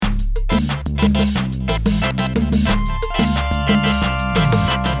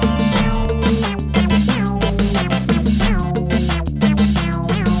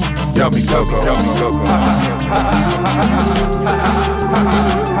Coco. Yummy Coco.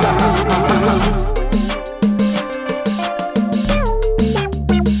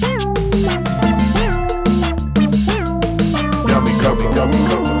 Yummy Coco. Yummy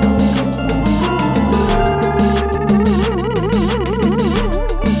Coco.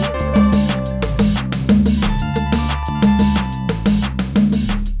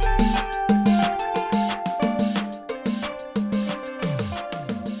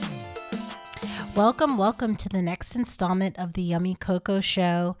 Welcome to the next installment of the Yummy Coco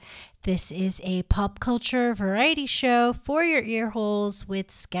Show. This is a pop culture variety show for your ear holes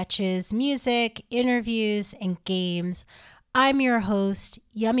with sketches, music, interviews, and games. I'm your host,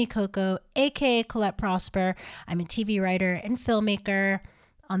 Yummy Coco, aka Colette Prosper. I'm a TV writer and filmmaker.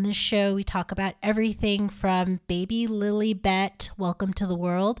 On this show, we talk about everything from baby Lilibet, welcome to the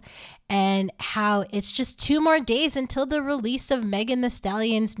world, and how it's just 2 more days until the release of Megan Thee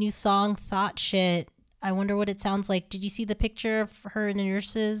Stallion's new song, Thought Shit. I wonder what it sounds like. Did you see the picture of her in a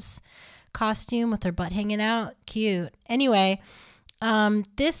nurse's costume with her butt hanging out? Cute. Anyway,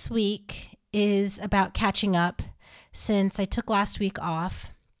 this week is about catching up since I took last week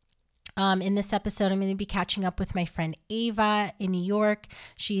off. In this episode, I'm going to be catching up with my friend Ava in New York.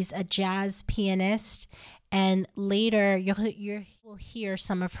 She's a jazz pianist. And later, you will hear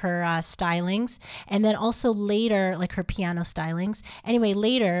some of her stylings. And then also later, like her piano stylings. Anyway,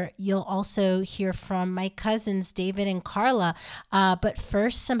 later, you'll also hear from my cousins, David and Carla. But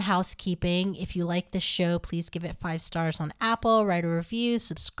first, some housekeeping. If you like this show, please give it 5 stars on Apple, write a review,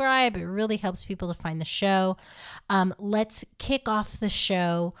 subscribe. It really helps people to find the show. Let's kick off the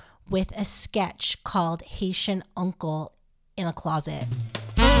show with a sketch called Haitian Uncle in a Closet.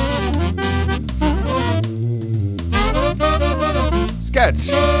 Sketch.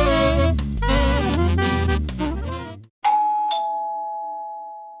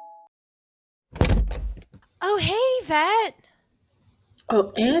 Oh, hey, Vet.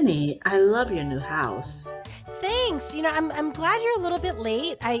 Oh, Annie, I love your new house. Thanks. You know, I'm glad you're a little bit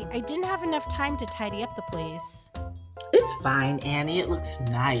late. I didn't have enough time to tidy up the place. It's fine, Annie. It looks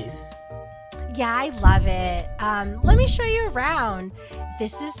nice. Yeah, I love it. Let me show you around.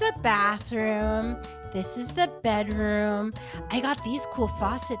 This is the bathroom. This is the bedroom. I got these cool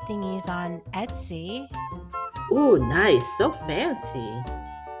faucet thingies on Etsy. Ooh, nice. So fancy.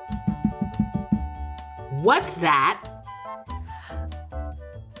 What's that?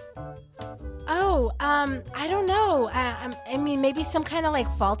 Oh, I don't know. I mean, maybe some kind of like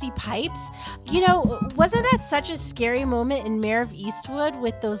faulty pipes. You know, wasn't that such a scary moment in Mayor of Eastwood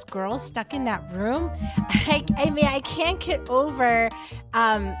with those girls stuck in that room? I mean, I can't get over,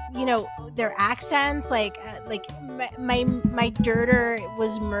 you know, their accents. Like my dirter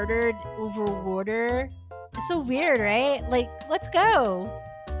was murdered over water. It's so weird, right? Like, let's go.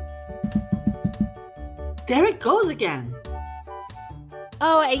 There it goes again.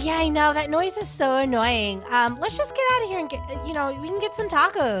 Oh, yeah, I know. That noise is so annoying. Let's just get out of here and get, you know, we can get some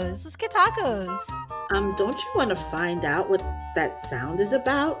tacos. Let's get tacos. Don't you want to find out what that sound is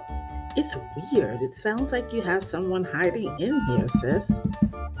about? It's weird. It sounds like you have someone hiding in here, sis.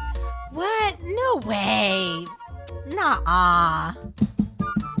 What? No way. Nuh-uh.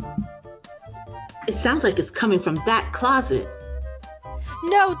 It sounds like it's coming from that closet.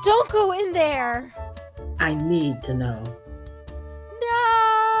 No, don't go in there. I need to know.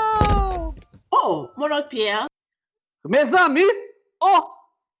 No! Oh, mon Pierre. Mes amis? Oh,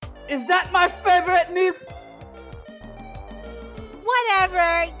 is that my favorite niece?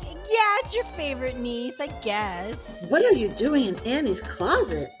 Whatever. Yeah, it's your favorite niece, I guess. What are you doing in Annie's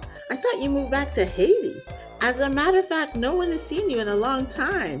closet? I thought you moved back to Haiti. As a matter of fact, no one has seen you in a long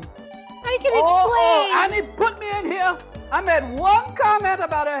time. I can explain. Annie put me in here. I made one comment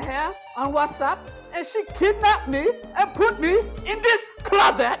about her hair on WhatsApp, and she kidnapped me and put me in this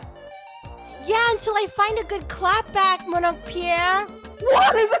closet. Yeah, until I find a good clapback, mon oncle Pierre.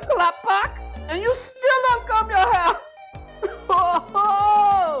 What is a clapback? And you still don't comb your hair.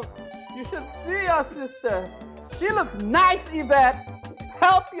 Oh, you should see your sister. She looks nice, Yvette.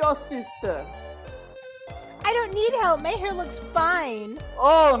 Help your sister. I don't need help. My hair looks fine.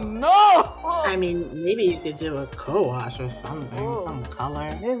 Oh, no. I mean, maybe you could do a co-wash or something, some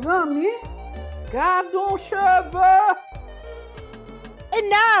color. Mes amis, gardons cheveux.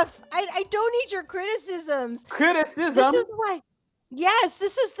 Enough. I don't need your criticisms. Criticism? This is why. Yes,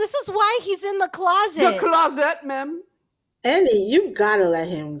 this is why he's in the closet. The closet, ma'am. Annie, you've got to let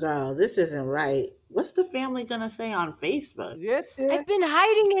him go. This isn't right. What's the family gonna say on Facebook? Yes, I've been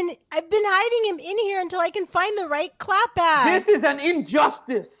hiding him in here until I can find the right clapback. This is an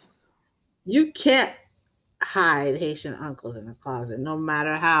injustice. You can't hide Haitian uncles in the closet, no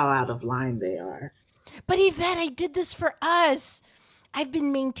matter how out of line they are. But Yvette, I did this for us. I've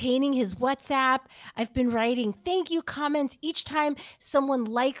been maintaining his WhatsApp. I've been writing thank you comments each time someone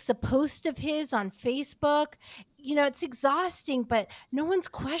likes a post of his on Facebook. It's exhausting, but no one's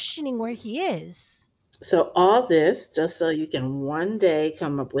questioning where he is. So, all this just so you can one day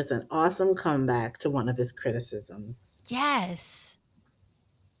come up with an awesome comeback to one of his criticisms. Yes.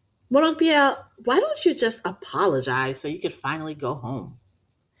 Mon Pierre, why don't you just apologize so you can finally go home?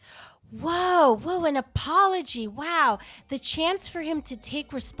 Whoa, an apology. Wow. The chance for him to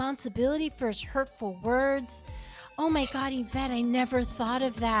take responsibility for his hurtful words. Oh my God, Yvette, I never thought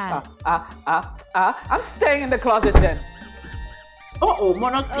of that. I'm staying in the closet then. Uh-oh,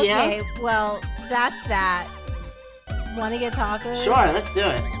 Mon Pierre. Okay, well, that's that. Want to get tacos? Sure, let's do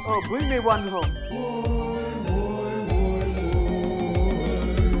it. Oh, bring me one home.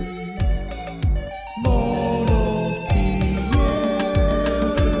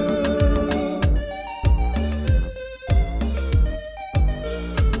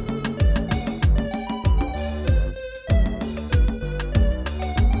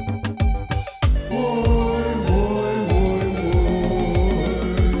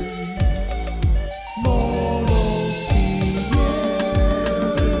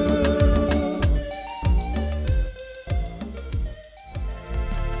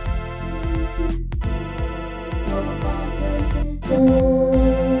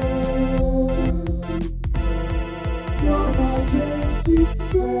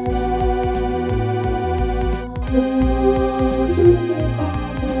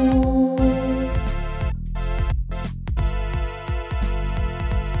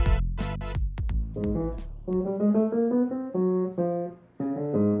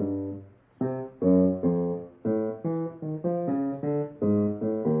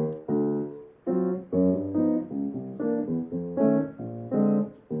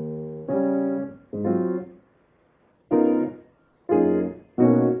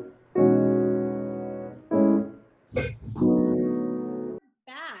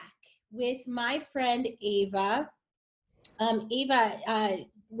 Back with my friend Ava. Ava,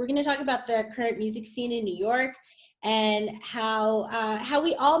 we're going to talk about the current music scene in New York and how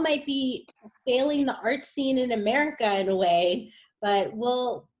we all might be failing the art scene in America in a way, but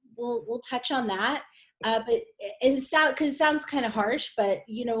we'll touch on that. But because it sounds kind of harsh, but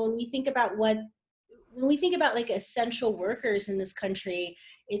when we think about like essential workers in this country,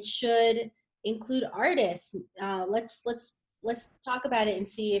 it should include artists. Let's talk about it and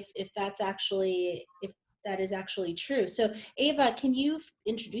see if that is actually true. So, Ava, can you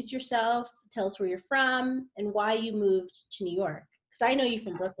introduce yourself? Tell us where you're from and why you moved to New York? Because I know you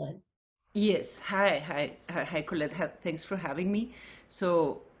from Brooklyn. Yes. Hi, Colette. Thanks for having me.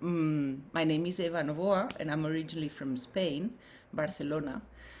 So, my name is Eva Novoa, and I'm originally from Spain, Barcelona.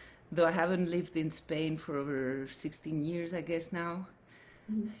 Though I haven't lived in Spain for over 16 years, I guess now.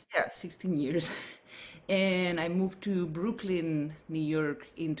 Mhm. Yeah, 16 years. And I moved to Brooklyn, New York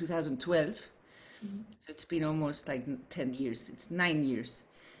in 2012. Mhm. So it's been almost like 10 years. It's 9 years.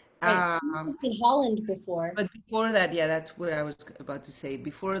 Right. Uh, You lived in Holland before. but before that, yeah, that's what I was about to say.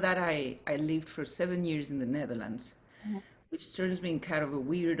 Before that, I lived for 7 years in the Netherlands, Mhm. which turns me in kind of a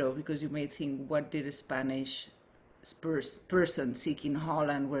weirdo because you may think, what did a Spanish person seek in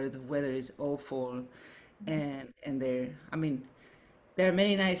Holland where the weather is awful and I mean, there are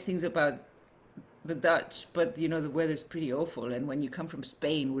many nice things about the Dutch, but the weather's pretty awful. And when you come from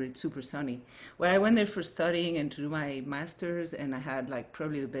Spain, where it's super sunny, well, I went there for studying and to do my master's, and I had like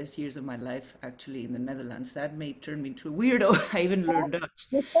probably the best years of my life actually in the Netherlands. That may turn me into a weirdo. I even learned Dutch,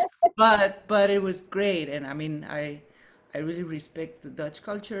 but it was great, and I mean, I really respect the Dutch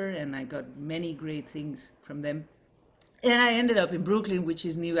culture, and I got many great things from them. And I ended up in Brooklyn, which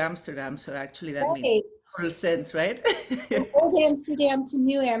is New Amsterdam, so actually that made Right. total sense, right? From old Amsterdam to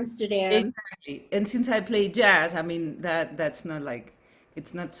New Amsterdam. Exactly. And since I play jazz, I mean that's not like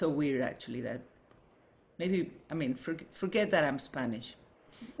it's not so weird actually that maybe I mean forget that I'm Spanish.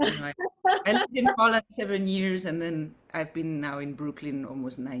 I lived in Holland 7 years and then I've been now in Brooklyn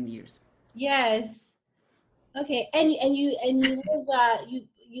almost 9 years. Yes. Okay, and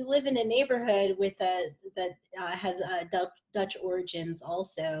you live in a neighborhood with a that has Dutch origins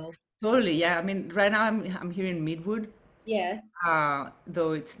also. Totally, yeah. I mean right now I'm here in Midwood, Yeah,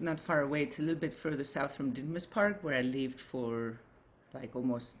 though it's not far away. It's a little bit further south from Didymus Park where I lived for like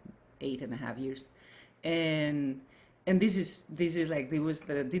almost 8.5 years. And this is like it was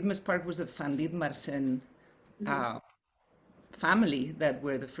the Didymus Park was the Van Didmarsen mhm. uh, family that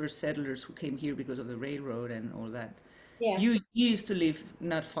were the first settlers who came here because of the railroad and all that. Yeah, You used to live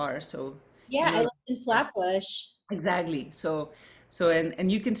not far, so yeah. you I were lived in Flatbush. Exactly. So,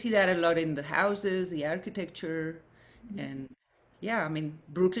 and you can see that a lot in the houses, the architecture, and yeah, I mean,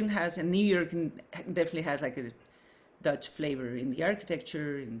 Brooklyn has, and New York definitely has like a Dutch flavor in the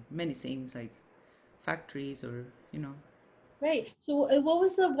architecture and many things like factories or, you know. Right. So what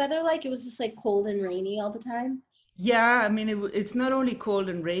was the weather like? It was just like cold and rainy all the time. Yeah, I mean, it's not only cold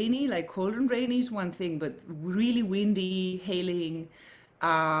and rainy, like cold and rainy is one thing, but really windy, hailing.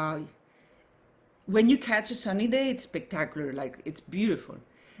 Uh, when you catch a sunny day, it's spectacular, like it's beautiful.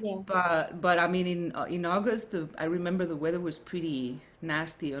 Yeah. But I mean, in August, I remember the weather was pretty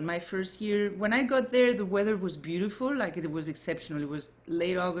nasty. On my first year, when I got there, the weather was beautiful, like it was exceptional. It was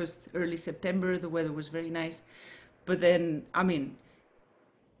late August, early September. The weather was very nice. But then, I mean,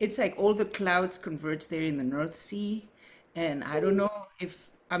 it's like all the clouds converge there in the North Sea. And I don't know if,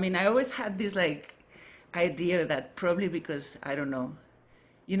 I mean, I always had this like idea that probably because, I don't know,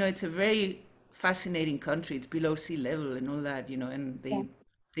 it's a very fascinating country. It's below sea level and all that, and Yeah.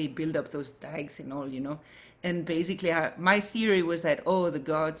 they build up those dikes and all. And basically, my theory was that, oh, the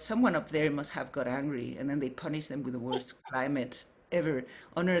gods, someone up there must have got angry, and then they punish them with the worst climate ever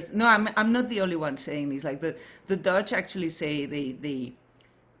on Earth. No, I'm not the only one saying this. Like the Dutch actually say they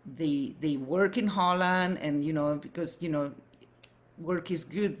work in Holland, and because work is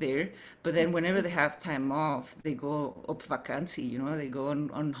good there, but then whenever they have time off, they go op vakantie, they go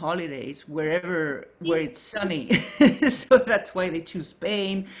on holidays where it's sunny. So that's why they choose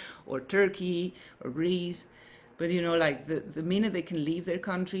Spain or Turkey or Greece. But like the minute they can leave their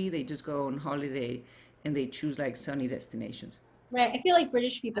country, they just go on holiday and they choose like sunny destinations. Right. I feel like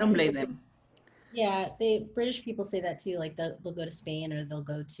British I people don't say, blame them. yeah, British people say that too. Like they'll go to Spain or they'll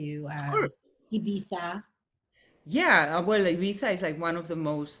go to Of course. Ibiza. Yeah, well, Ibiza is like one of the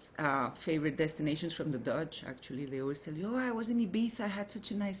most favorite destinations from the Dutch, actually. They always tell you, oh, I was in Ibiza, I had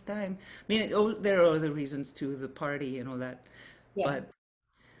such a nice time. I mean, there are other reasons too, the party and all that. Yeah.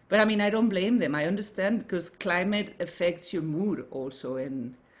 But I mean, I don't blame them. I understand because climate affects your mood also.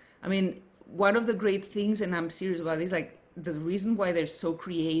 And I mean, one of the great things, and I'm serious about this, like the reason why they're so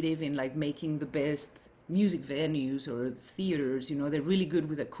creative in like making the best music venues or theaters, they're really good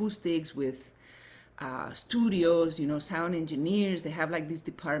with acoustics, with studios, sound engineers. They have like this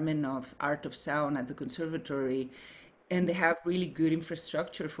department of art of sound at the conservatory, and they have really good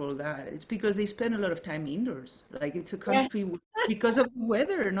infrastructure for all that. It's because they spend a lot of time indoors. Like it's a Yeah. country because of the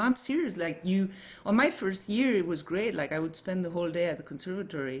weather. No, I'm serious. Like on my first year, it was great. Like I would spend the whole day at the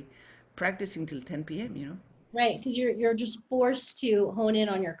conservatory practicing till 10 p.m. Right, because you're just forced to hone in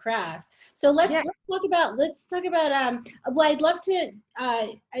on your craft. So let's Yeah. let's talk about well, I'd love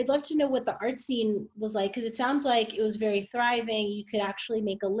to know what the art scene was like, because it sounds like it was very thriving. You could actually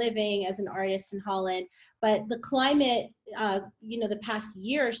make a living as an artist in Holland, but the climate the past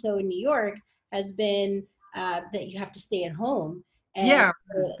year or so in New York has been that you have to stay at home. And Yeah.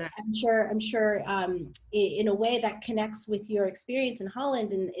 I'm sure in a way that connects with your experience in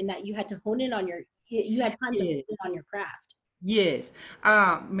Holland, in that you had to hone in on you had time to hone Yeah. in on your craft. Yes.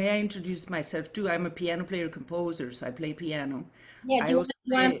 May I introduce myself too? I'm a piano player composer, so I play piano. Yeah, do I you also want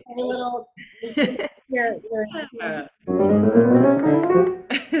you want to play. play a little your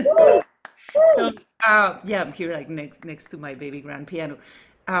So, yeah, I'm here like next to my baby grand piano,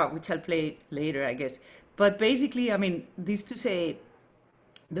 which I'll play later, I guess. But basically, I mean, this to say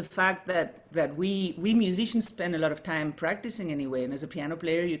the fact that we musicians spend a lot of time practicing anyway, and as a piano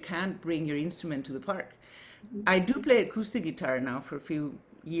player, you can't bring your instrument to the park. I do play acoustic guitar now for a few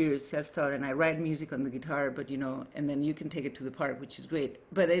years, self-taught, and I write music on the guitar, but and then you can take it to the park, which is great.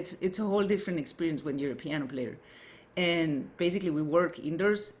 But it's a whole different experience when you're a piano player. And basically we work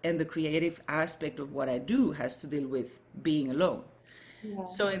indoors, and the creative aspect of what I do has to deal with being alone. Yeah.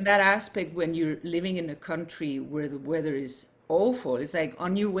 So in that aspect, when you're living in a country where the weather is awful, it's like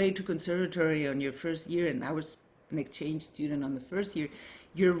on your way to conservatory on your first year, and I was an exchange student on the first year,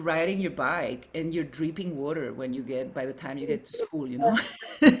 you're riding your bike and you're dripping water when you get by the time you get to school.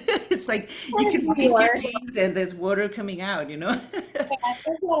 It's like you Part of can New reach your York. jeans and there's water coming out. Yeah,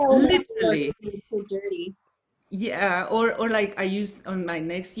 there's that element of New York Literally. being so dirty. Yeah, or like I used on my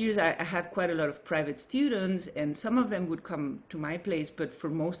next years, I had quite a lot of private students, and some of them would come to my place, but for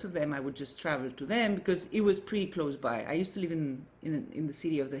most of them, I would just travel to them because it was pretty close by. I used to live in the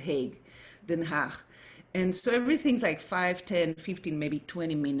city of The Hague, Den Haag, and so everything's like 5, 10, 15, maybe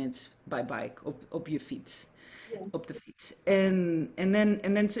 20 minutes by bike up your feet, Yeah. up the feet, and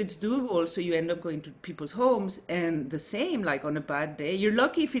then so it's doable. So you end up going to people's homes, and the same like on a bad day, you're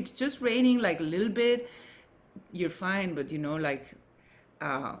lucky if it's just raining like a little bit, you're fine. But like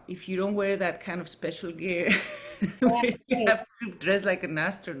if you don't wear that kind of special gear, where Right, you right. have to dress like an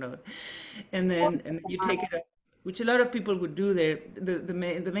astronaut, and you take it up, which a lot of people would do there. The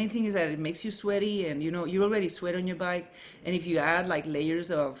main thing is that it makes you sweaty, and you already sweat on your bike, and if you add like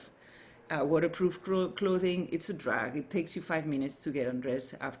layers of waterproof clothing, it's a drag. It takes you 5 minutes to get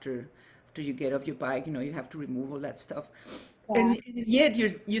undressed after you get off your bike. You have to remove all that stuff, Yeah. and yet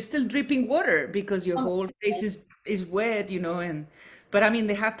you're still dripping water because your Oh, whole face is wet. And but I mean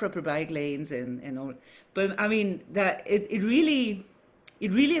they have proper bike lanes and all. But I mean that it really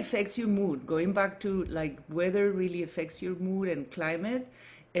affects your mood. Going back to like weather really affects your mood and climate,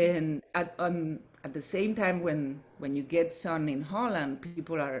 and at the same time when you get sun in Holland,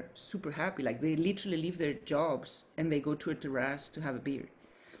 people are super happy. Like they literally leave their jobs and they go to a terrace to have a beer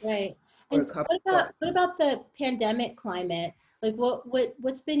right. or And a so cup what of about coffee. what about the pandemic climate? Like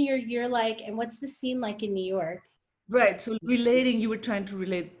what's been your year like, and what's the scene like in New York? Right. So you were trying to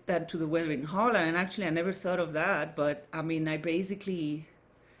relate that to the weather in Holland, and actually I never thought of that. But I mean,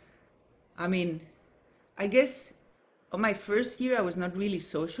 I mean, I guess on my first year, I was not really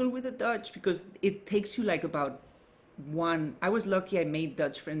social with the Dutch because it takes you like about one. I was lucky I made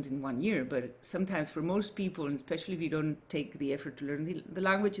Dutch friends in 1 year, but sometimes for most people, and especially if you don't take the effort to learn the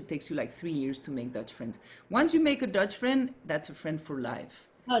language, it takes you like 3 years to make Dutch friends. Once you make a Dutch friend, that's a friend for life.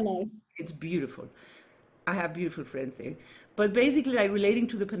 Oh, nice. It's beautiful. I have beautiful friends there. But basically, like relating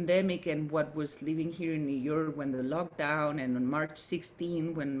to the pandemic and what was living here in New York when the lockdown, and on March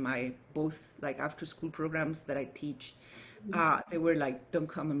 16, when my both like after school programs that I teach, they were like, don't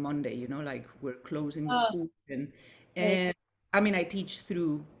come on Monday, like we're closing the Oh, school. And, right. and I mean, I teach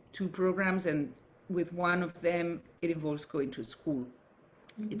through two programs, and with one of them, it involves going to school.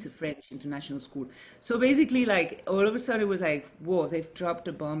 It's Mhm. a French international school. So basically, like all of a sudden, it was like, whoa, they've dropped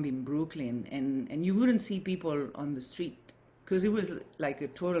a bomb in Brooklyn, and you wouldn't see people on the street because it was like a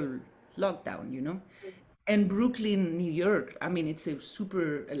total lockdown. And Brooklyn, New York, I mean, it's a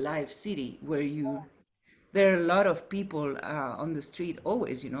super alive city where there are a lot of people on the street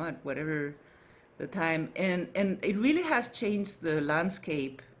always, at whatever the time, and it really has changed the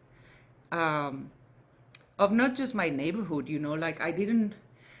landscape um, of not just my neighborhood. Like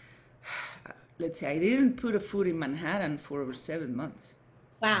let's say I didn't put a foot in Manhattan for over 7 months.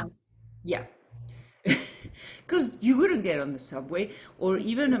 Wow. Yeah. Because you wouldn't get on the subway, or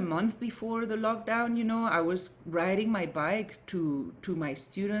even a month before the lockdown, I was riding my bike to my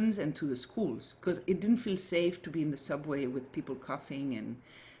students and to the schools because it didn't feel safe to be in the subway with people coughing. And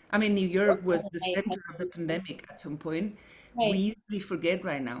I mean, New York was the center of the pandemic at some point. We Right. easily forget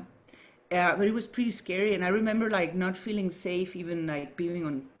right now. But it was pretty scary, and I remember like not feeling safe, even like being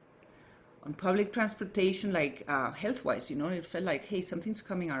on public transportation, like health wise, it felt like, hey, something's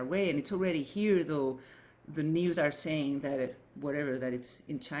coming our way, and it's already here, though the news are saying that whatever, that it's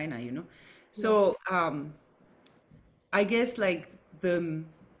in China. Yeah. So I guess like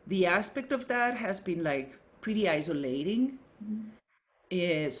the aspect of that has been like pretty isolating Mhm.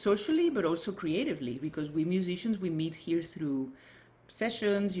 socially, but also creatively, because we musicians, we meet here through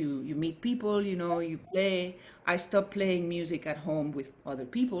sessions. You meet people, you play. I stopped playing music at home with other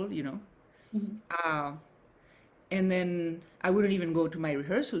people. Mhm. uh, and then I wouldn't even go to my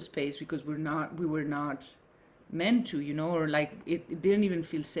rehearsal space because we were not meant to, or like it didn't even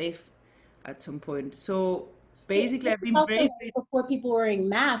feel safe at some point. So basically This I've is been also very, very, before people wearing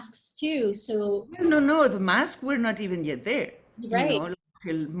masks too. So, no, the masks were not even yet there, right. like,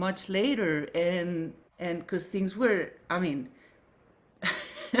 till much later. And because things were, I mean,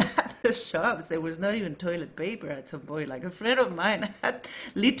 at the shops there was not even toilet paper at some point. Like a friend of mine had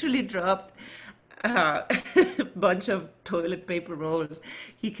literally dropped a bunch of toilet paper rolls.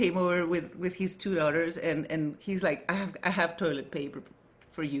 He came over with his two daughters, and he's like, I have toilet paper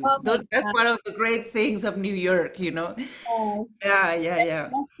for you. Oh my That's God. one of the great things of New York. Yeah, yeah, yeah.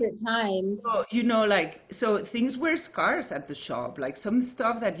 Desperate times. So, like, so things were scarce at the shop. Like some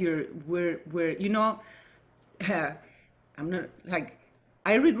stuff that were I'm not like,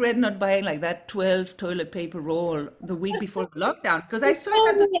 I regret not buying like that 12 toilet paper roll the week before the lockdown because I You saw it told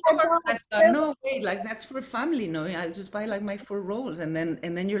at the me I store. bought And I thought, toilet. no, wait, like that's for family. No, I'll just buy like my 4 rolls. And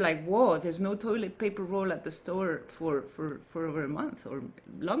then you're like, whoa, there's no toilet paper roll at the store for over a month or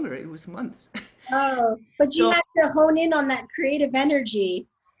longer. It was months. Oh, but you So, had to hone in on that creative energy.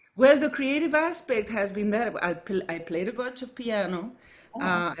 well, the creative aspect has been that I played a bunch of piano. Oh,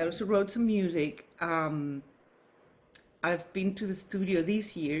 I also wrote some music. I've been to the studio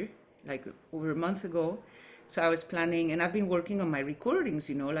this year, like over a month ago. So I was planning, and I've been working on my recordings.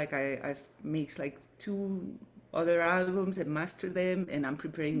 Like I've mixed like other albums and master them, and I'm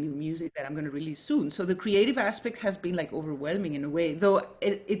preparing new music that I'm going to release soon. So the creative aspect has been like overwhelming in a way, though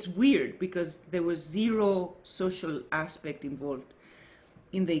it's weird because there was zero social aspect involved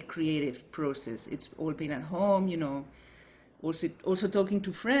in the creative process. It's all been at home, also talking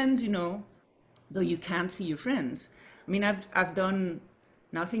to friends, though you can't see your friends. I mean, I've done,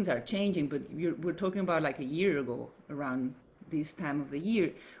 now things are changing, but we're talking about like a year ago around this time of the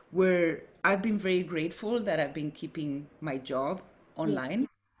year, where I've been very grateful that I've been keeping my job online,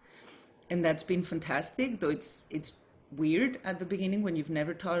 and that's been fantastic. Though it's weird at the beginning when you've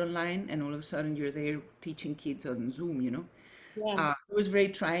never taught online, and all of a sudden you're there teaching kids on Zoom. Yeah. It was very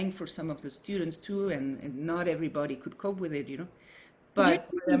trying for some of the students too, and not everybody could cope with it. Because you're But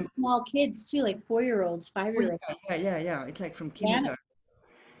teaching small kids too, like 4-year-olds, oh, 5-year-olds. yeah. It's like from Yeah. kindergarten.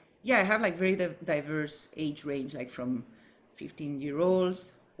 Yeah, I have like very diverse age range, like from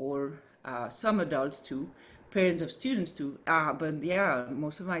 15-year-olds or some adults to parents of students too. But yeah,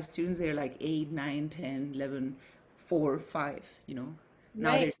 most of my students, they're like 8, 9, 10, 11, 4, 5, Now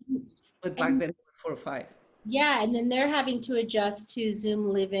Right. they're, but back And then, 4 or 5. yeah, and then they're having to adjust to Zoom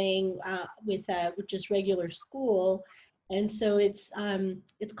living with just regular school. And so it's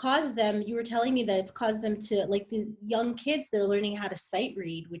caused them, you were telling me that it's caused them to, like the young kids, they're learning how to sight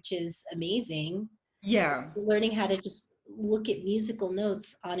read, which is amazing. Yeah. They're learning how to just look at musical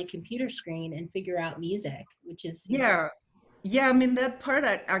notes on a computer screen and figure out music, which is Yeah. Yeah, I mean, that part,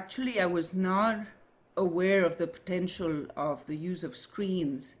 I was not aware of the potential of the use of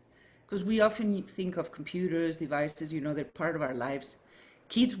screens, because we often think of computers, devices, they're part of our lives.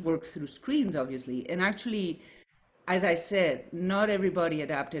 Kids work through screens, obviously. And actually, as I said, not everybody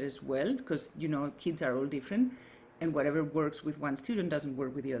adapted as well, because, kids are all different. And whatever works with one student doesn't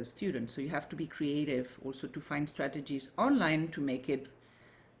work with the other student. So you have to be creative also to find strategies online to make it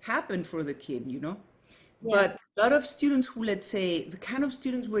happen for the kid. yeah, But a lot of students who, let's say, the kind of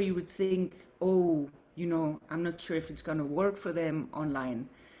students where you would think, oh, I'm not sure if it's going to work for them online,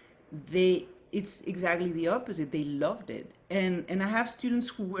 it's exactly the opposite. They loved it. And I have students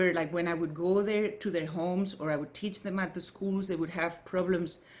who were like, when I would go there to their homes or I would teach them at the schools, they would have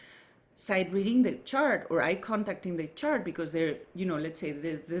problems sight reading the chart or eye contacting the chart because they're, let's say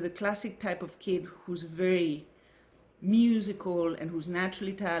they're the classic type of kid who's very musical and who's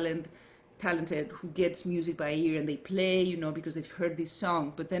naturally talented, who gets music by ear and they play, because they've heard this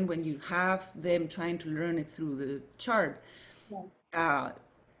song. But then when you have them trying to learn it through the chart, uh,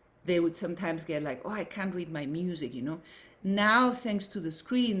 they would sometimes get like, oh, I can't read my music. Now, thanks to the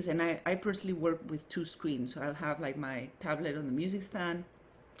screens, and I personally work with 2 screens. So I'll have like my tablet on the music stand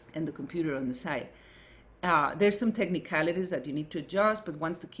and the computer on the side. There's some technicalities that you need to adjust, but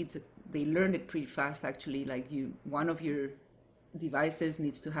once the kids, they learn it pretty fast actually. Like one of your devices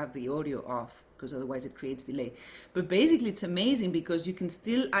needs to have the audio off because otherwise it creates delay. But basically it's amazing because you can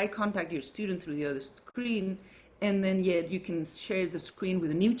still eye contact your student through the other screen, and then yet you can share the screen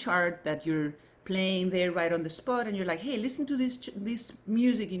with a new chart that you're playing there right on the spot, and you're like, hey, listen to this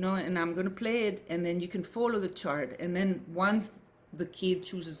music, and I'm going to play it, and then you can follow the chart. And then once the kid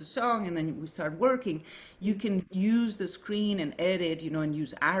chooses the song and then we start working, you can use the screen and edit, and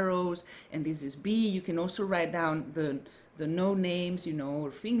use arrows, and this is B. You can also write down the note names, or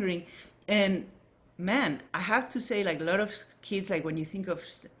fingering. And man, I have to say, like a lot of kids, like when you think of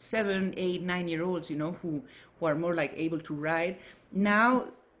 7, 8, 9-year-olds, who are more like able to write now,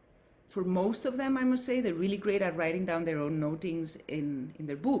 for most of them, I must say, they're really great at writing down their own notings in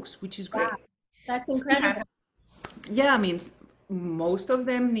their books, which is great. wow, that's So incredible. yeah, I mean, most of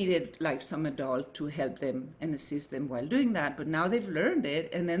them needed like some adult to help them and assist them while doing that, but now they've learned it,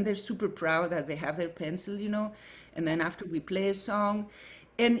 and then they're super proud that they have their pencil, and then after we play a song.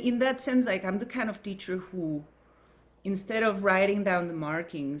 And in that sense, like I'm the kind of teacher who, instead of writing down the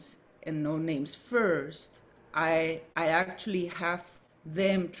markings and no names first, I actually have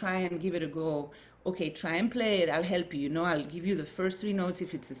them try and give it a go. Okay, try and play it. I'll help you. I'll give you the first 3 notes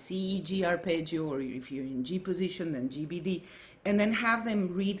if it's a C, E, G arpeggio, or if you're in G position, then G, B, D, and then have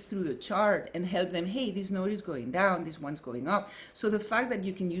them read through the chart and help them. Hey, this note is going down, this one's going up. So the fact that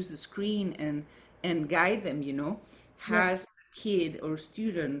you can use the screen and guide them, has the kid or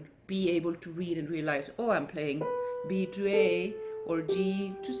student be able to read and realize, oh, I'm playing B to A or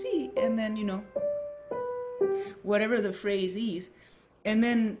G to C, and then whatever the phrase is. And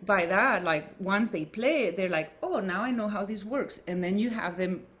then by that, like once they play it, they're like, oh, now I know how this works. And then you have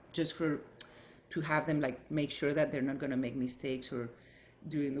them to have them like make sure that they're not going to make mistakes or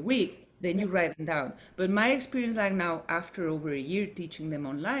during the week, then you write them down. But my experience like now after over a year teaching them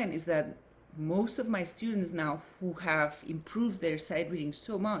online is that most of my students now who have improved their sight reading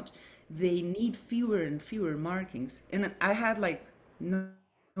so much, they need fewer and fewer markings. And I had like, no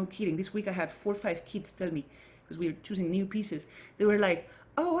kidding, this week I had 4 or 5 kids tell me, because we were choosing new pieces, they were like,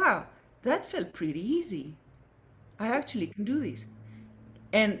 oh wow, that felt pretty easy. I actually can do this.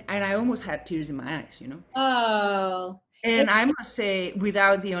 And I almost had tears in my eyes, you know. Oh, And I must say,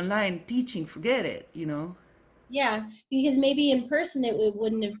 without the online teaching, forget it, you know. yeah, because maybe in person it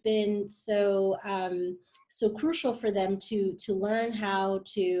wouldn't have been so so crucial for them to learn how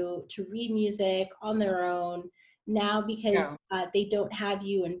to read music on their own. Now, because Yeah. they don't have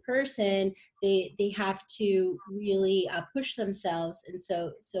you in person, they have to really push themselves, and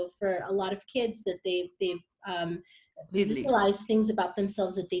so for a lot of kids that they've Completely. realized things about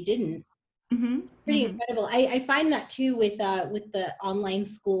themselves that they didn't. Mm-hmm. Pretty Mm-hmm. incredible. I find that too with the online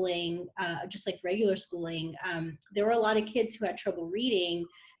schooling, just like regular schooling. There were a lot of kids who had trouble reading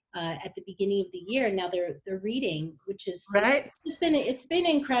at the beginning of the year, and now they're reading, which is Right? it's been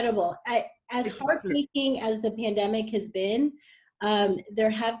incredible. As Spectacular. heartbreaking as the pandemic has been,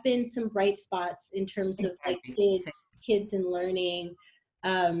 there have been some bright spots in terms of like Exactly. kids and learning.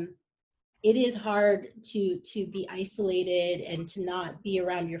 Um, it is hard to be isolated and to not be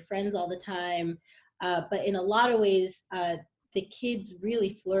around your friends all the time, but in a lot of ways the kids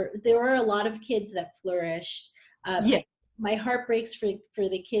really flourish. There were a lot of kids that flourished. Yeah. My heart breaks for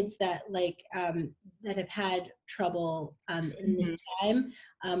the kids that that have had trouble in this Mhm. time,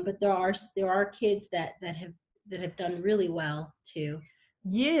 but there are kids that have done really well too.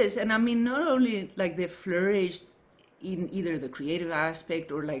 Yes, and I mean not only like they flourished in either the creative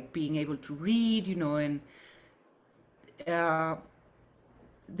aspect or like being able to read, you know, and uh,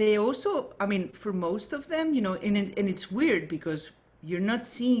 they also, I mean, for most of them, you know, and it's weird because you're not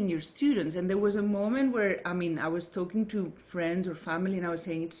seeing your students. And there was a moment where, I mean, I was talking to friends or family, and I was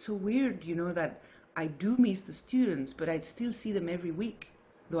saying it's so weird, you know, that I do miss the students, but I still see them every week,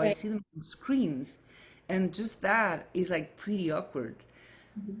 though I Right. see them on screens, and just that is like pretty awkward.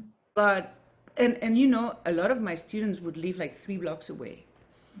 Mhm. But and you know, a lot of my students would live like 3 blocks away,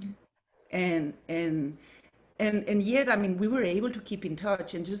 and yet, I mean, we were able to keep in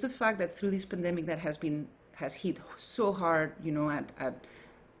touch. And just the fact that through this pandemic that has hit so hard, you know,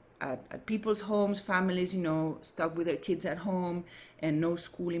 at people's homes, families, you know, stuck with their kids at home and no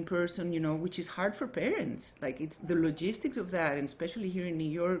school in person, you know, which is hard for parents. Like it's the logistics of that, and especially here in New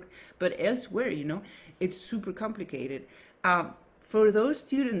York, but elsewhere, you know, it's super complicated. For those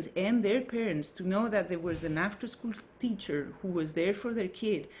students and their parents to know that there was an after school teacher who was there for their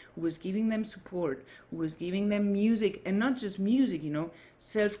kid, who was giving them support, who was giving them music, and not just music, you know,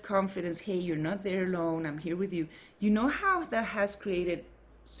 self confidence. Hey, you're not there alone, I'm here with you. You know how that has created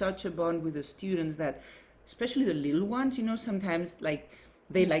such a bond with the students that, especially the little ones, you know, sometimes like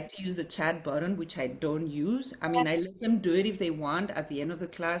they like to use the chat button, which I don't use. I mean, I let them do it if they want at the end of the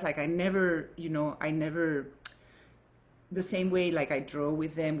class. Like I never, you know, I never, the same way like I draw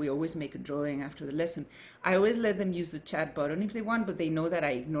with them, we always make a drawing after the lesson. I always let them use the chat button if they want, but they know that I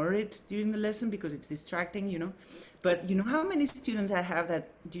ignore it during the lesson because it's distracting, you know. But you know how many students I have that,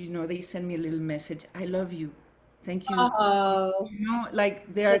 you know, they send me a little message, I love you, thank you. Oh, You know,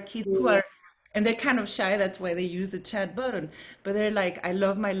 like there are that's kids who sweet. are, and they're kind of shy, that's why they use the chat button. But they're like, I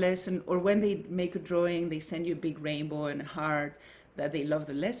love my lesson. Or when they make a drawing, they send you a big rainbow and a heart that they love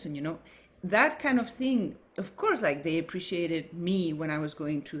the lesson, you know. That kind of thing, of course, like they appreciated me when I was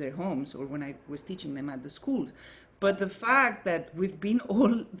going to their homes or when I was teaching them at the schools. But the fact that we've been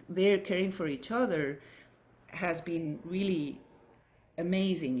all there caring for each other has been really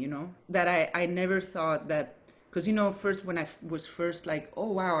amazing, you know, that I never thought that, because, you know, first when was first like,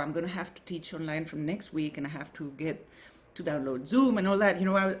 oh, wow, I'm going to have to teach online from next week and I have to get to download Zoom and all that, you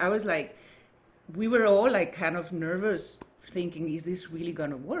know, I was like, we were all like kind of nervous thinking, is this really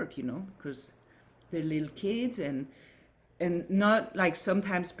going to work, you know, because they're little kids and not like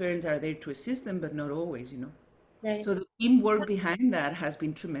sometimes parents are there to assist them, but not always, you know. Right. So the teamwork behind that has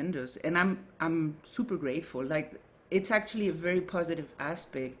been tremendous, and I'm super grateful. Like it's actually a very positive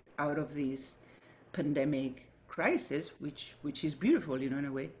aspect out of this pandemic crisis, which is beautiful, you know, in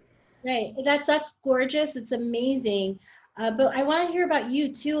a way. Right. That's gorgeous. It's amazing. But I want to hear about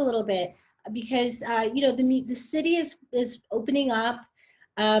you too a little bit because you know the city is opening up,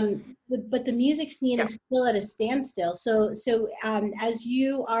 but the music scene Yeah. is still at a standstill. So as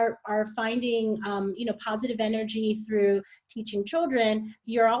you are finding you know positive energy through teaching children,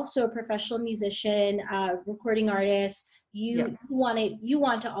 you're also a professional musician, recording artist. Yeah. you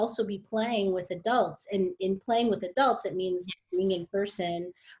want to also be playing with adults, and in playing with adults, it means being in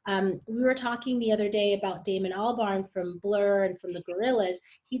person. We were talking the other day about Damon Albarn from Blur and from the Gorillaz.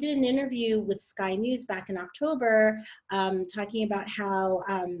 He did an interview with Sky News back in October, talking about how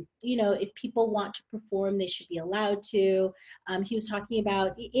if people want to perform, they should be allowed to. He was talking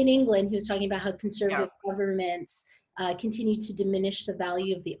about in England. He was talking about how Yeah. conservative governments continue to diminish the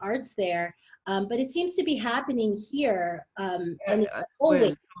value of the arts there. But it seems to be happening here, and As always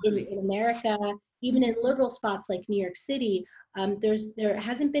well, in totally. America, even in liberal spots like New York City. There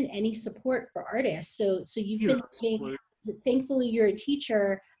hasn't been any support for artists. So you've Zero been having, support. thankfully you're a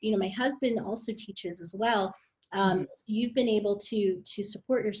teacher. My husband also teaches as well. Mhm. So you've been able to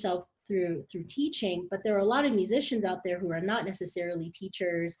support yourself through teaching, but there are a lot of musicians out there who are not necessarily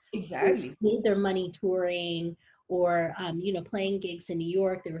teachers, who Exactly. made their money touring or playing gigs in New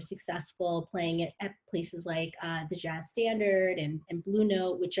York. They were successful playing at places like the Jazz Standard and Blue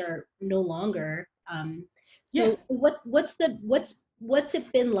Note, which are no longer. Yeah. So what's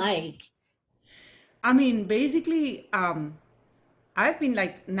it been like? I mean, basically, I've been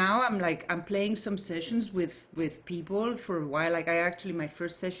like now I'm playing some sessions with people for a while. Like I actually my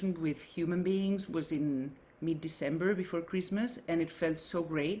first session with human beings was in mid-December before Christmas, and it felt so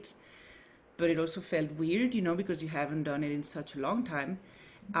great, but it also felt weird, because you haven't done it in such a long time.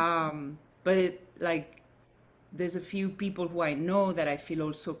 But like there's a few people who I know that I feel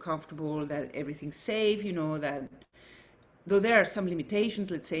also comfortable that everything's safe, that though there are some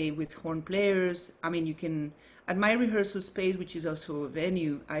limitations, let's say with horn players. I mean, you can, at my rehearsal space, which is also a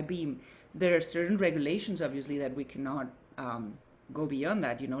venue, IBEAM, there are certain regulations, obviously, that we cannot go beyond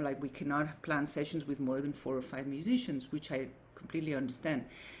that, like we cannot plan sessions with more than 4 or 5 musicians, which I completely understand.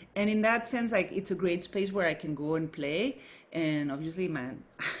 And in that sense, like it's a great space where I can go and play. And obviously, man,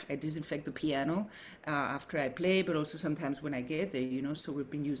 I disinfect the piano after I play, but also sometimes when I get there, so we've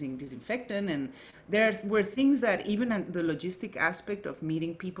been using disinfectant. And there were things that even the logistic aspect of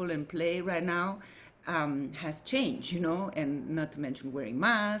meeting people and play right now has changed, and not to mention wearing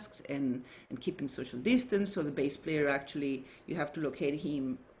masks and keeping social distance. So the bass player actually, you have to locate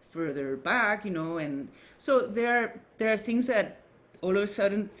him further back, and so there are things that all of a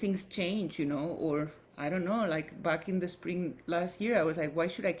sudden things change, or I don't know, like back in the spring last year, I was like, why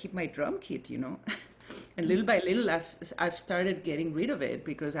should I keep my drum kit? And little by little, I've started getting rid of it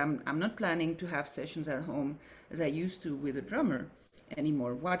because I'm not planning to have sessions at home as I used to with a drummer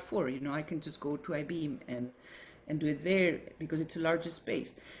anymore. What for? I can just go to IBEAM and do it there because it's a larger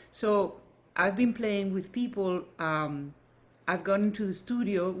space. So I've been playing with people. I've gone into the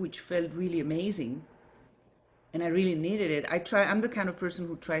studio, which felt really amazing, and I really needed it. I'm the kind of person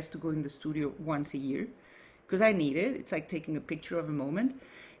who tries to go in the studio once a year because I need it. It's like taking a picture of a moment.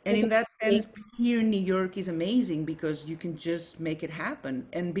 And It's in that a sense, here in New York is amazing because you can just make it happen.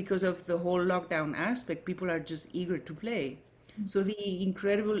 And because of the whole lockdown aspect, people are just eager to play. So the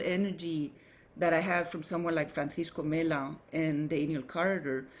incredible energy that I have from someone like Francisco Mela and Daniel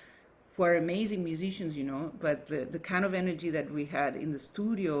Carter, who are amazing musicians, but the kind of energy that we had in the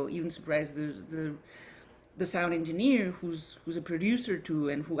studio even surprised the sound engineer who's a producer too,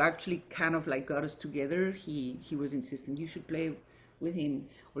 and who actually kind of like got us together. He was insisting you should play with him,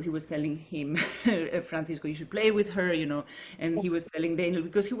 or he was telling him Francisco, you should play with her, and he was telling Daniel,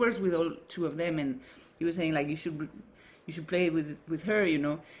 because he works with all two of them, and he was saying like you should play with her,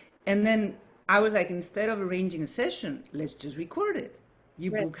 and then I was like, instead of arranging a session, let's just record it. You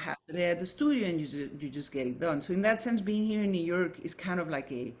Right. book half the day at the studio and you just get it done. So in that sense, being here in New York is kind of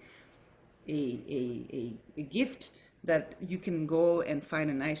like a gift that you can go and find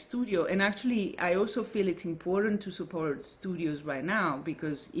a nice studio. And actually, I also feel it's important to support studios right now,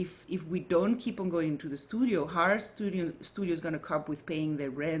 because if we don't keep on going to the studio, how are studios going to cope with paying their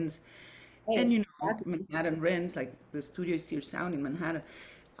rents? Right. And Exactly. Manhattan rents, like the studio is Sears Sound in Manhattan.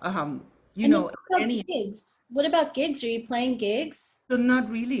 Um, And then what about any gigs? What about gigs? Are you playing gigs? So not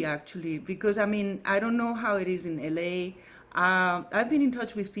really, actually, because I mean, I don't know how it is in LA. I've been in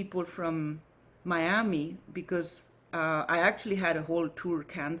touch with people from Miami because I actually had a whole tour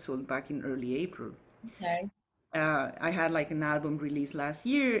canceled back in early April. Okay. I had like an album released last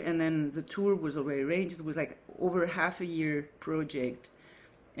year, and then the tour was already arranged. It was like over half a year project,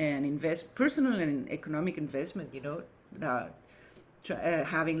 and personal and economic investment, uh,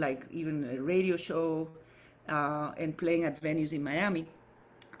 having like even a radio show and playing at venues in Miami.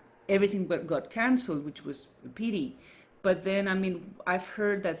 Everything but got canceled, which was a pity. But then, I mean, I've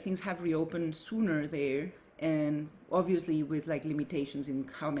heard that things have reopened sooner there, and obviously with like limitations in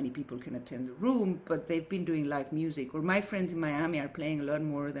how many people can attend the room, but they've been doing live music. Or my friends in Miami are playing a lot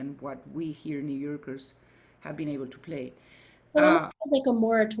more than what we here New Yorkers have been able to play. It almost Uh, feels like a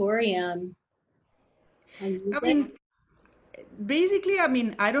moratorium on I music. mean, basically, I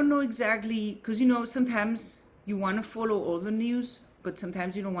mean, I don't know exactly because sometimes you want to follow all the news, but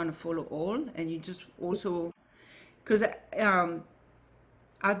sometimes you don't want to follow all, and you just also because um,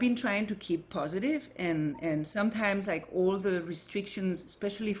 I've been trying to keep positive, and sometimes like all the restrictions,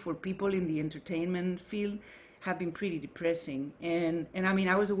 especially for people in the entertainment field, have been pretty depressing. And I mean,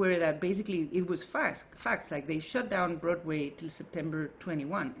 I was aware that basically it was facts like they shut down Broadway till September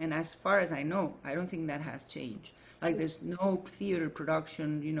 21, and as far as I know, I don't think that has changed. Like there's no theater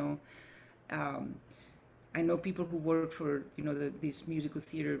production, um, I know people who work for, this musical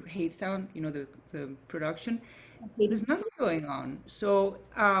theater, Hadestown, the production. There's nothing going on. So,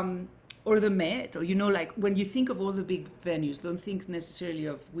 or the Met, or, like when you think of all the big venues, don't think necessarily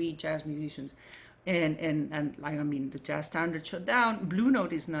of we jazz musicians. And like, I mean, the Jazz Standard shut down. Blue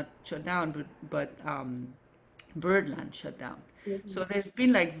Note is not shut down, but Birdland shut down. So there's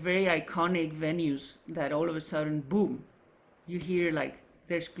been like very iconic venues that all of a sudden, boom, you hear like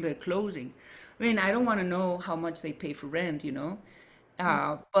they're closing. I mean, I don't want to know how much they pay for rent,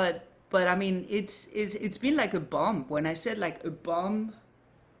 but I mean, it's been like a bomb. When I said like a bomb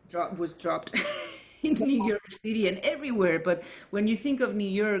was dropped in New York City and everywhere, but when you think of New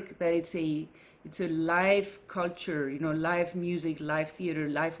York, that it's a live culture, live music, live theater,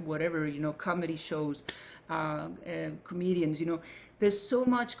 live whatever, comedy shows, comedians, there's so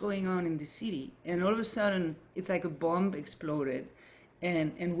much going on in the city, and all of a sudden it's like a bomb exploded,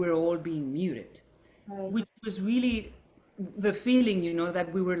 and we're all being muted, Right. which was really the feeling,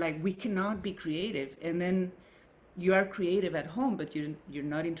 that we were like, we cannot be creative. And then you are creative at home, but you're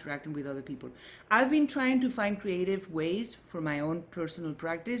not interacting with other people. I've been trying to find creative ways for my own personal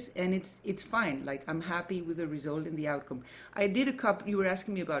practice, and it's fine. Like I'm happy with the result and the outcome. I did a couple. You were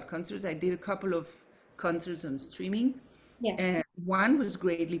asking me about concerts. I did a couple of concerts on streaming, Yeah. and one was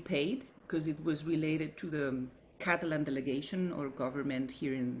greatly paid because it was related to the Catalan delegation or government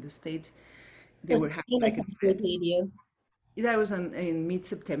here in the States. They So were having Spain like essentially paid you. that was in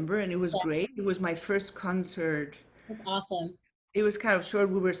mid-September, and it was Yeah, great. It was my first concert. that's awesome. It was kind of short.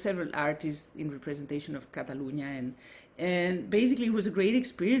 We were several artists in representation of Catalonia, and basically it was a great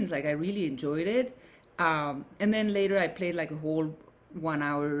experience. Like I really enjoyed it. And then later I played like a whole 1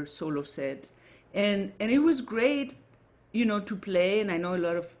 hour solo set, and it was great, to play. And I know a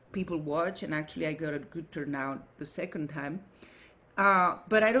lot of people watch, and actually I got a good turnout the second time.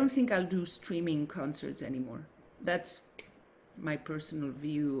 But I don't think I'll do streaming concerts anymore. That's my personal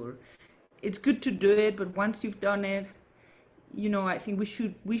view. Or it's good to do it, but once you've done it, I think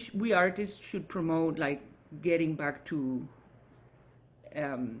we artists should promote like getting back to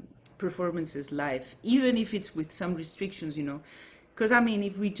um, performances live, even if it's with some restrictions, because I mean,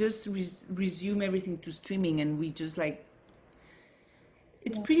 if we just resume everything to streaming and we just like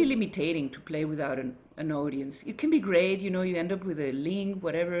it's pretty limiting to play without an audience. It can be great, you end up with a link,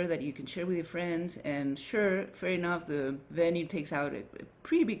 whatever, that you can share with your friends. And sure, fair enough, the venue takes out a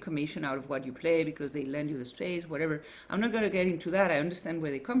pretty big commission out of what you play because they lend you the space, whatever. I'm not going to get into that. I understand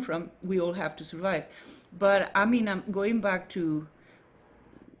where they come from. We all have to survive. But I mean, I'm going back to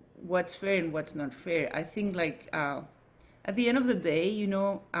what's fair and what's not fair. I think like at the end of the day,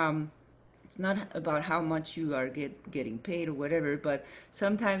 it's not about how much you are getting paid or whatever, but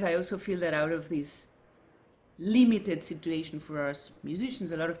sometimes I also feel that out of this limited situation for us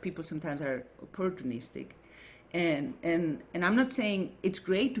musicians, a lot of people sometimes are opportunistic. And I'm not saying it's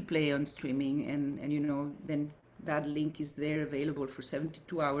great to play on streaming and then that link is there available for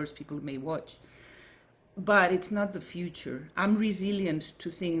 72 hours, people may watch. But it's not the future. I'm resilient to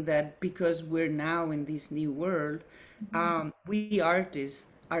think that because we're now in this new world, we artists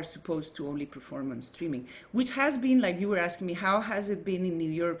are supposed to only perform on streaming, which has been, like you were asking me, how has it been in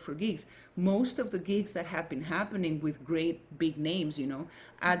New York for gigs? Most of the gigs that have been happening with great big names,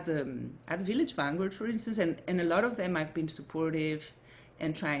 at Village Vanguard, for instance, and a lot of them I've been supportive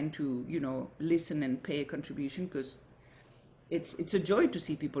and trying to, listen and pay a contribution because it's a joy to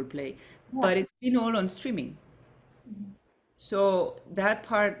see people play, but it's been all on streaming. So that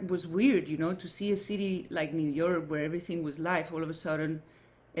part was weird, to see a city like New York where everything was live, all of a sudden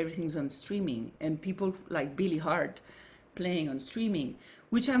everything's on streaming and people like Billy Hart playing on streaming,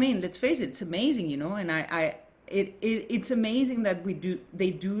 which I mean, let's face it, it's amazing, and it's amazing that they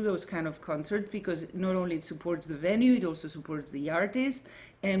do those kind of concerts because not only it supports the venue, it also supports the artist,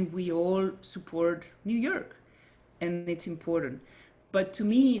 and we all support New York, and it's important. But to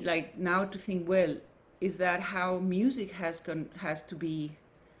me, like now to think, well, is that how music has to be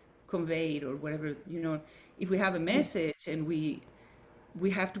conveyed or whatever? If we have a message and we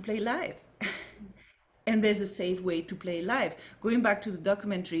have to play live, and there's a safe way to play live. Going back to the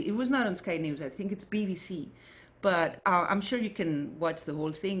documentary, it was not on Sky News. I think it's BBC, but I'm sure you can watch the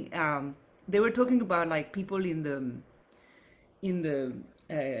whole thing. They were talking about like people in the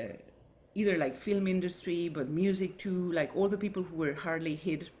either like film industry, but music too, like all the people who were hardly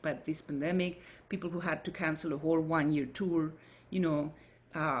hit by this pandemic, people who had to cancel a whole 1 year tour,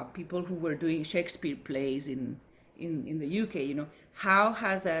 people who were doing Shakespeare plays in the UK, how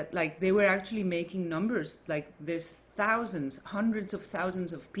has that, like they were actually making numbers, like there's thousands, hundreds of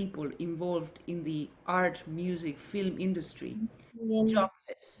thousands of people involved in the art, music, film industry,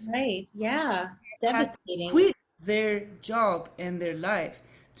 jobless, Right. Yeah. had Devastating. quit their job and their life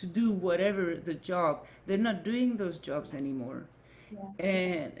to do whatever the job. They're not doing those jobs anymore. Yeah.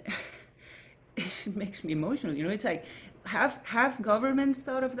 And it makes me emotional. It's like, have governments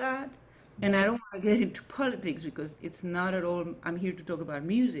thought of that? And I don't want to get into politics because it's not at all, I'm here to talk about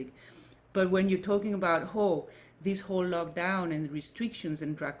music. But when you're talking about, this whole lockdown and restrictions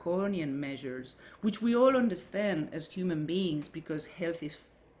and draconian measures, which we all understand as human beings because health is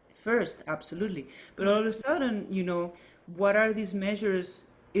first, absolutely. But all of a sudden, what are these measures?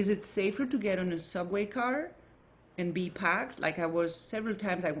 Is it safer to get on a subway car and be packed? Like I was several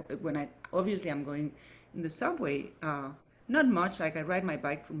times, obviously I'm going in the subway, not much, like I ride my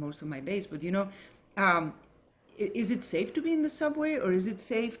bike for most of my days, but is it safe to be in the subway, or is it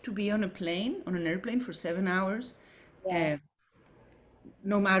safe to be on an airplane for 7 hours? Yeah. And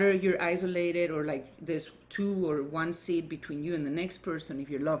no matter you're isolated or like there's two or one seat between you and the next person if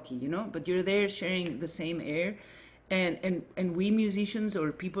you're lucky, but you're there sharing the same air. And we musicians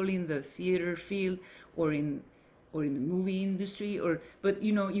or people in the theater field or in the movie industry, but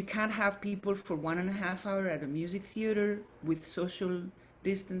you can't have people for 1.5 hours at a music theater with social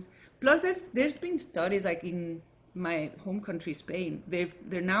distance. Plus there's been studies like in my home country, Spain,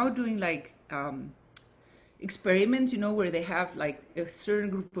 they're now doing like experiments, where they have like a certain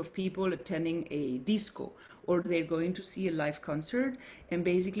group of people attending a disco, or they're going to see a live concert, and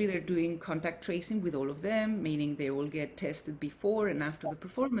basically they're doing contact tracing with all of them, meaning they all get tested before and after the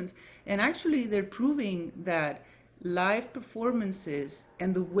performance. And actually they're proving that live performances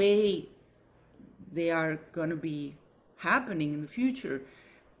and the way they are going to be happening in the future,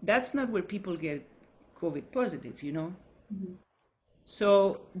 that's not where people get COVID positive, Mhm.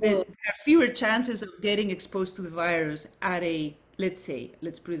 So there So, are fewer chances of getting exposed to the virus at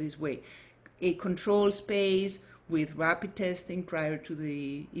let's put it this way, a controlled space with rapid testing prior to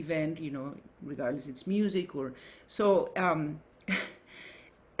the event, regardless it's music or so.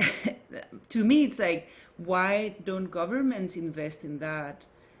 To me, it's like, why don't governments invest in that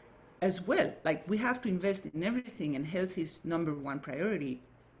as well? Like we have to invest in everything, and health is number one priority.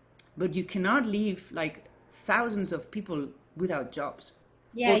 But you cannot leave like thousands of people without jobs,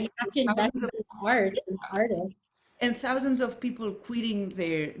 yeah, or you have to invest thousands of, in arts and artists. and thousands of people quitting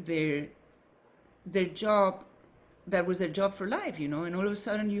their job that was their job for life, and all of a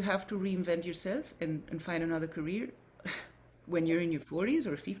sudden you have to reinvent yourself and find another career when you're in your 40s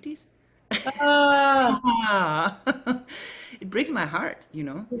or 50s. Oh, Ah, it breaks my heart.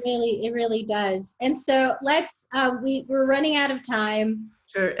 it really does. And so we're running out of time.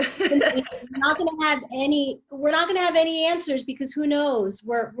 Sure. We're not going to have any answers because who knows?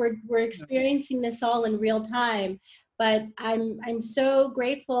 We're experiencing this all in real time. But I'm so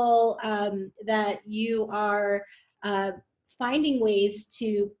grateful that you are finding ways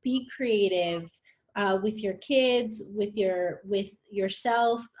to be creative with your kids, with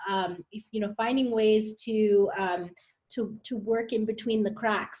yourself. Finding ways to work in between the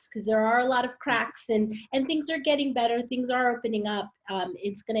cracks, because there are a lot of cracks, and things are getting better, things are opening up.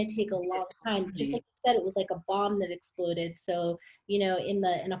 It's going to take a long time, just like you said, it was like a bomb that exploded. So in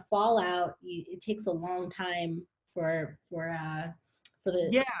a fallout, it takes a long time for the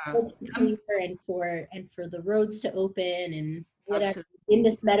Yeah, smoke to clear, and for the roads to open and whatever, absolutely. in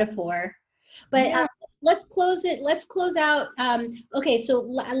this metaphor. But Yeah. let's close it. Let's close out. Okay, so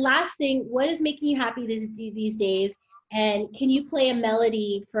last thing, what is making you happy these days? And can you play a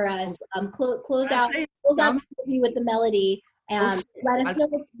melody for us? Close I'll out play the some. interview with the melody. Okay. Let us know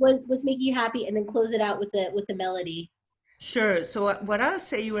what's making you happy, and then close it out with the melody. Sure. So what I'll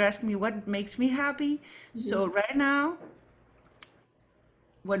say, you were asking me what makes me happy. So right now,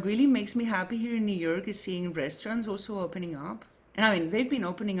 what really makes me happy here in New York is seeing restaurants also opening up. And I mean, they've been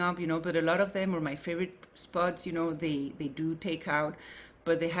opening up, but a lot of them are my favorite spots, they do take out,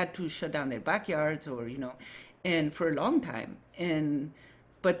 but they had to shut down their backyards and for a long time.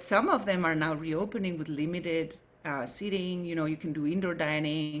 But some of them are now reopening with limited seating, you can do indoor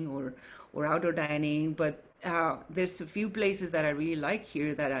dining or outdoor dining, but there's a few places that I really like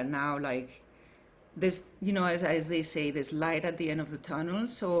here that are now like there's, as they say, there's light at the end of the tunnel.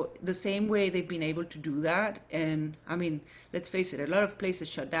 So the same way they've been able to do that, and I mean, let's face it, a lot of places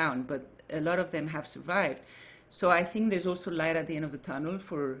shut down, but a lot of them have survived. So I think there's also light at the end of the tunnel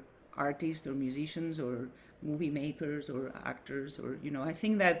for artists or musicians or movie makers or actors, or I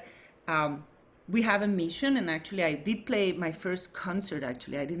think that we have a mission. And actually, I did play my first concert.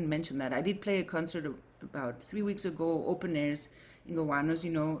 Actually, I didn't mention that I did play a concert about 3 weeks ago, open airs in Gowanos.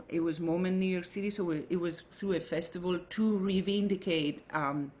 It was Moment New York City, so it was through a festival to reivindicate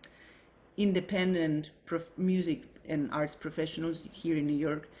independent music and arts professionals here in New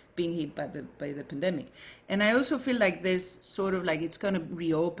York being hit by the pandemic. And I also feel like there's sort of like it's going to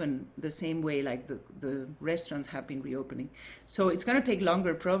reopen the same way like the restaurants have been reopening. So it's going to take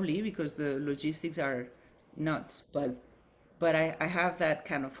longer probably because the logistics are nuts, but I have that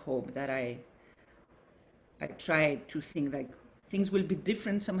kind of hope that I try to think like things will be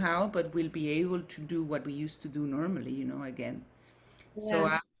different somehow, but we'll be able to do what we used to do normally, again. So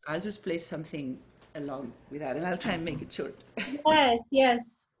Yeah. I'll just play something along with that, and I'll try and make it short. Yes,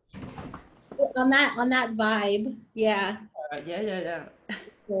 yes. On that vibe. Yeah. Yeah.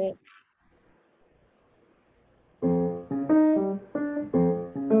 Great.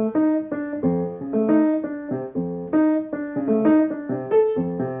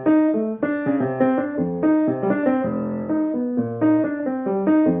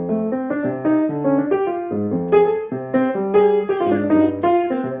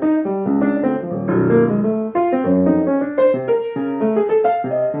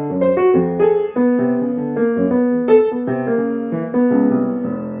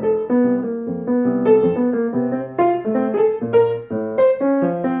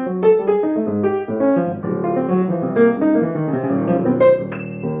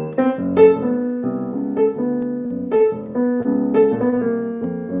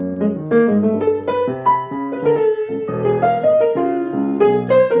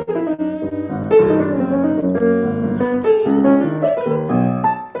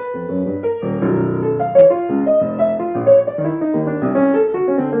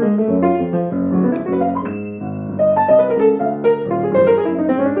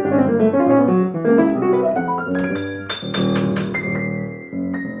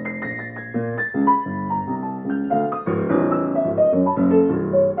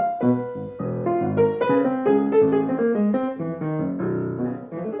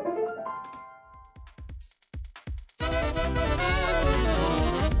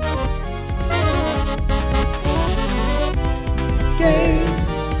 Games.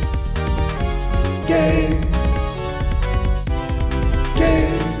 Games.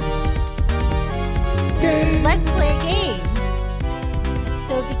 Games. Games. Let's play a game.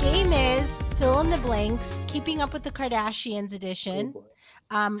 So the game is fill in the blanks, keeping up with the Kardashians edition.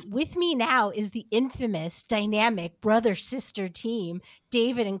 With me now is the infamous, dynamic brother-sister team,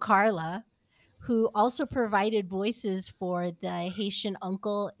 David and Carla, who also provided voices for the Haitian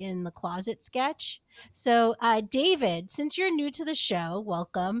uncle in the closet sketch. So, David, since you're new to the show,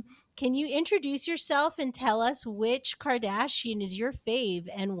 welcome. Can you introduce yourself and tell us which Kardashian is your fave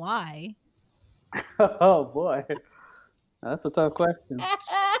and why? Oh boy, that's a tough question.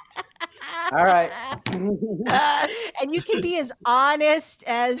 All right. And you can be as honest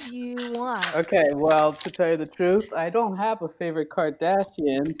as you want. Okay, well, to tell you the truth, I don't have a favorite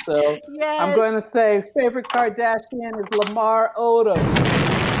Kardashian, so I'm Yes. going to say favorite Kardashian is Lamar Odom.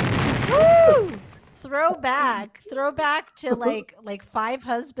 Woo! Throwback to like 5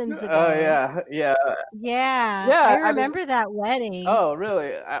 husbands Oh ago. yeah. Yeah, I Yeah, I mean, remember that wedding. oh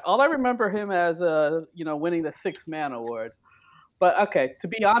really? All I remember him as winning the Sixth Man award. But okay, to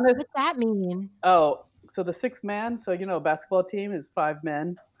be honest, What's that mean? oh, so the sixth man, so a basketball team is five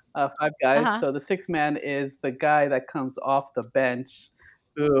men, five guys. Uh-huh. So the sixth man is the guy that comes off the bench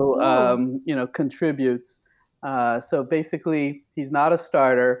who Ooh. contributes. So basically, he's not a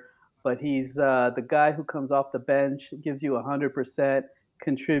starter, but he's the guy who comes off the bench, gives you 100%,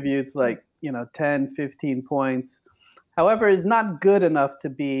 contributes like 10, 15 points. However, is not good enough to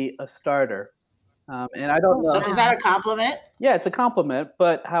be a starter. And I don't Oh, so know. is that a compliment? Yeah, it's a compliment,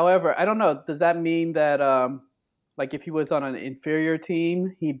 but however, I don't know. Does that mean that, like, if he was on an inferior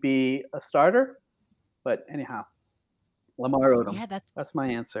team, he'd be a starter? But anyhow, Lamar Odom. Yeah, that's That's my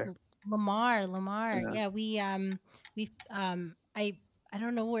answer. Lamar. Yeah. Yeah, we I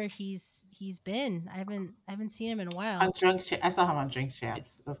don't know where he's been. I haven't seen him in a On while. I saw him on Drink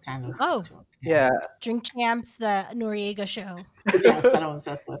Champs. It was kind of Oh, yeah. Yeah, Drink Champs, the Noriega show. Yes, that I'm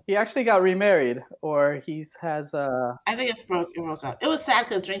obsessed with. he actually got remarried, or he's has a I think it broke up. It was sad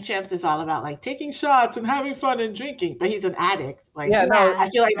because Drink Champs is all about like taking shots and having fun and drinking, but he's an addict. Like yeah no Yeah, I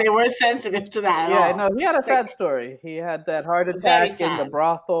feel like they weren't sensitive to that at yeah all. no he had a It's like sad story. He had that heart very attack in the sad.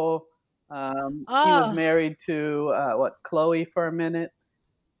 brothel. He was oh, married to what, Chloe for a minute.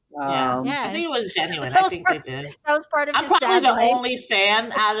 Yeah. I yeah. think it was genuine. That I was think they part. did. That was part of I'm his probably sad the life. only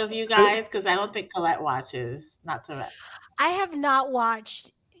fan out of you guys because I don't think Colette watches. Not to I have not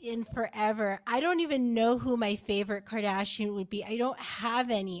watched in forever. I don't even know who my favorite Kardashian would be. I don't have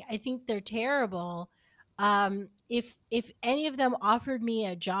any. I think they're terrible. If any of them offered me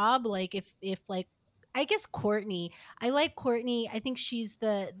a job, like if like I guess Courtney. I like Courtney. I think she's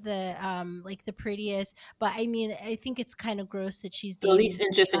the like the prettiest. But I mean, I think it's kind of gross that she's the least dating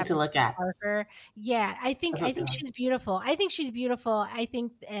interesting to Travis look at. Barker. Yeah, I think That's I what they think are. she's beautiful. I think she's beautiful. I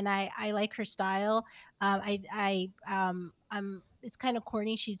think, and I like her style. It's kind of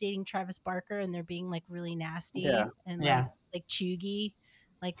corny. She's dating Travis Barker, and they're being like really Yeah, nasty and Yeah. like chuggy.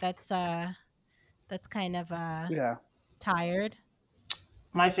 Like that's kind of yeah, tired.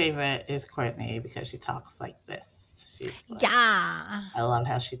 My favorite is Courtney because she talks like this. She's like Yeah. I love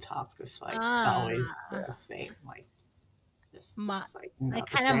how she talks. It's like Ah, always yeah. the same. Like this. mo- It's like like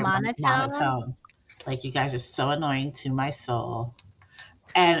just kind of very monotone. monotone. Like you guys are so annoying to my soul.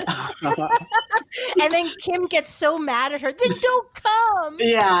 And And then Kim gets so mad at her. Then don't come.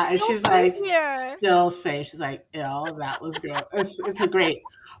 yeah, and Don't she's come like here. still same. She's like, that was great. It's a great.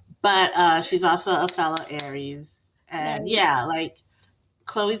 But she's also a fellow Aries. And Nice. yeah, like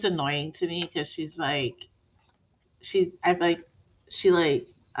Chloe's annoying to me because I like she like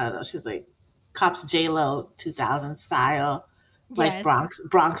I don't know, she's like cops J Lo 2000 style, like Yes.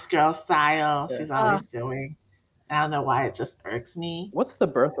 Bronx girl style. Yeah. She's Oh, always doing. I don't know why it just irks me. What's the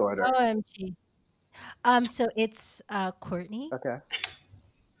birth order? OMG. So it's Courtney, Okay,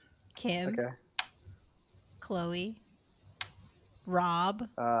 Kim, okay. Chloe, Rob,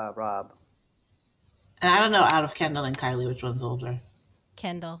 Rob, And I don't know out of Kendall and Kylie which one's older.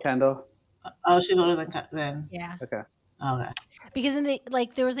 Kendall. Kendall. Oh, she's older than. Yeah. Okay. Okay. Because in the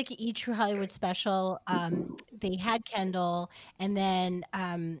like there was like an E True Hollywood special. They had Kendall, and then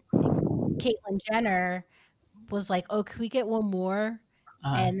Caitlyn Jenner was like, "Oh, can we get one more?"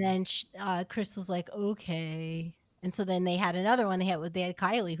 Uh, And then Chris was like, "Okay." And so then they had another one. They had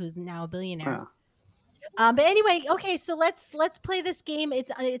Kylie, who's now a billionaire. Huh. But anyway, okay, so let's play this game.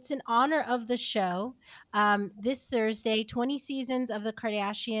 It's in honor of the show. This Thursday, 20 seasons of the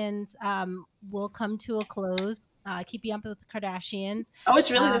Kardashians will come to a close. Keeping Up with the Kardashians. oh, it's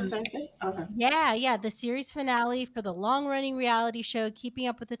really this Um, Thursday. Okay. yeah. The series finale for the long running reality show Keeping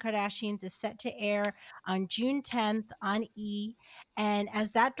Up with the Kardashians is set to air on June 10th on E! And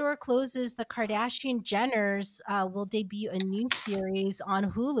as that door closes, the Kardashian Jenners will debut a new series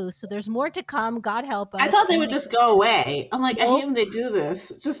on Hulu. So there's more to come. God help I us. thought they would just go away. I'm like, I hate Nope. when they do this.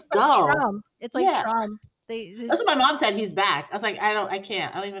 Just It's like go. Trump. It's like Yeah. Trump. That's what my mom said. He's back. I was like, I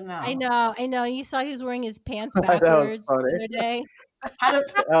can't. I don't even know. I know. You saw he was wearing his pants That was backwards the funny. other day. How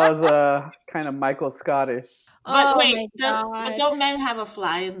does? That was kind of Michael Scottish. But Oh wait, my but God. don't men have a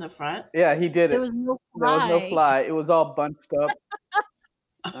fly in the front? Yeah, he did There it. was no There was no fly. fly. It was all bunched up.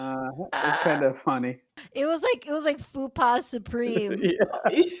 It's kind of funny. It was like Fupa Supreme.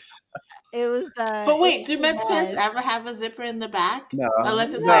 Yeah. It was But wait, do it men's pants was. ever have a zipper in the back? No, Unless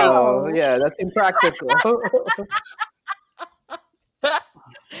it's like, no, No. yeah, that's impractical.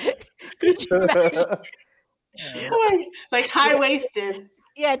 Could you imagine? like high waisted.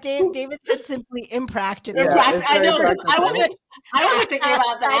 Yeah, David said simply impractical. Yeah, it's I very know because impractical. I wasn't thinking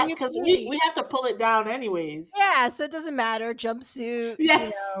about that I do because too. we have to pull it down anyways. Yeah, so it doesn't matter. Jumpsuit,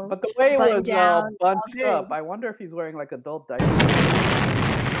 Yes. But the way it button was down, all bunched good. up, I wonder if he's wearing like adult diapers.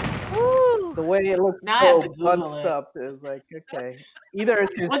 Woo. The way it looks Now I have to so Google bunched it. up is like, okay, either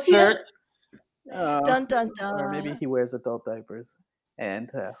it's his What's the shirt, other? Dun dun or maybe dun. he wears adult diapers, and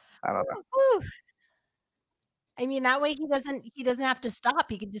I don't know. Woo. I mean, that way he doesn't have to stop.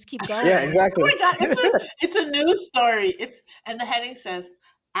 He can just keep going. Yeah, Oh exactly. my god, it's a news story. And the heading says,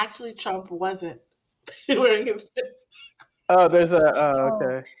 actually Trump wasn't wearing his pants. Oh, there's a Oh.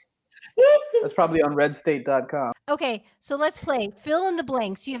 okay. That's probably on redstate.com. Okay, so let's play. Fill in the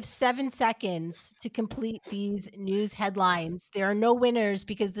blanks. You have 7 seconds to complete these news headlines. There are no winners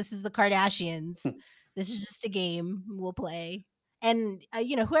because this is the Kardashians. This is just a game we'll play. And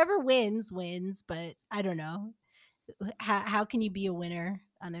whoever wins, but I don't know. How can you be a winner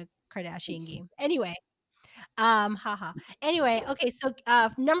on a Kardashian game? Anyway, Haha. Anyway, okay, so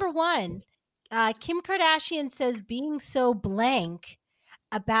number one, Kim Kardashian says being so blank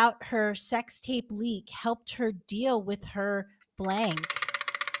about her sex tape leak helped her deal with her blank.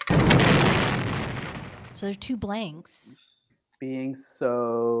 So there are two blanks. Being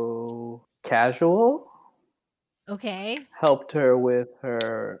so casual Okay. helped her with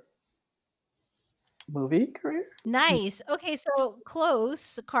her movie career. Nice. Okay, so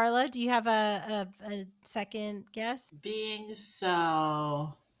close. Carla, do you have a second guess? Being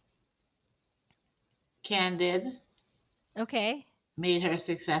so candid Okay. made her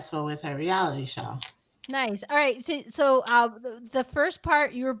successful with her reality show. Nice. All right. So the first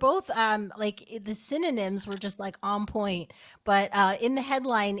part, you were both like the synonyms were just like on point. But in the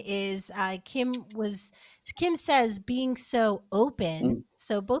headline is Kim says being so open. Mm.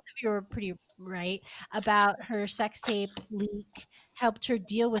 So both of you were pretty right about her sex tape leak helped her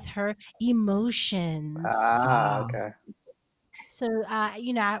deal with her emotions. Ah, Oh, okay. So,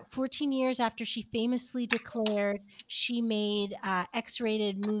 14 years after she famously declared she made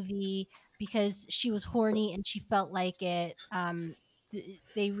X-rated movie because she was horny and she felt like it.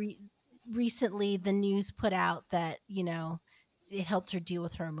 They recently the news put out that it helped her deal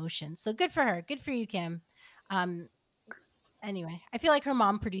with her emotions. So good for her. Good for you, Kim. Um, anyway, I feel like her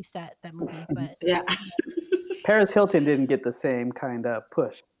mom produced that movie, but yeah. Paris Hilton didn't get the same kind of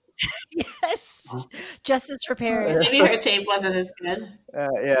push. yes, justice for Paris. Maybe her tape wasn't as good.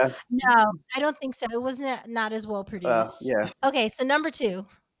 Yeah. No, I don't think so. It wasn't not as well produced. Yeah. Okay, so number two.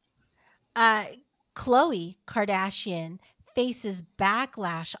 Uh, Khloe Kardashian faces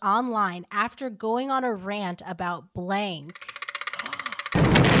backlash online after going on a rant about blank.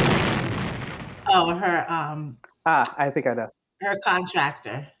 Oh, I think I know. her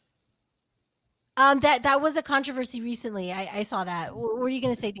contractor. That was a controversy recently. I saw that. What were you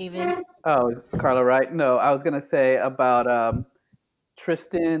gonna say, David? Oh, is Carla right? No, I was gonna say about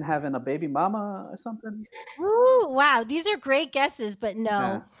Tristan having a baby mama or something. Ooh, wow, these are great guesses, but Yeah.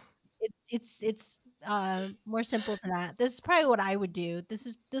 no, it's more simple than that. This is probably what I would do.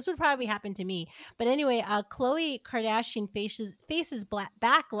 This would probably happen to me. But anyway, Khloe Kardashian faces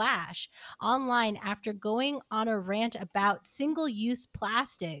backlash online after going on a rant about single use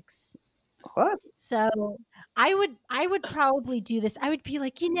plastics. What? So I would probably do this. I would be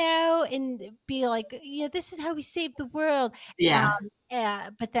like, and be like, this is how we save the world. Yeah. Yeah,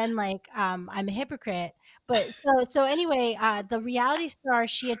 but then like I'm a hypocrite. But so anyway, the reality star,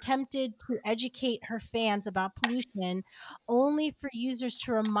 she attempted to educate her fans about pollution only for users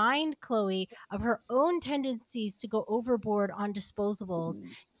to remind Chloe of her own tendencies to go overboard on disposables,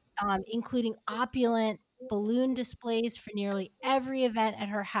 including opulent balloon displays for nearly every event at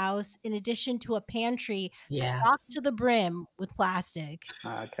her house, in addition to a pantry Yeah. stocked to the brim with plastic.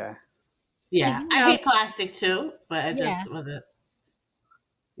 Okay. Because, Yeah. I hate plastic too, but I yeah, just wasn't.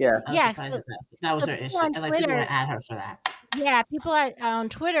 Yeah. I was yeah. surprised So, that was so her people issue, on and like people were Twitter, at her for that. yeah, people on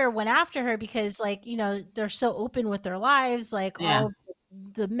Twitter went after her because, like, they're so open with their lives, like Yeah. all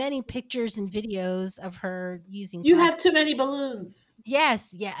the many pictures and videos of her using You plastic. have too many balloons.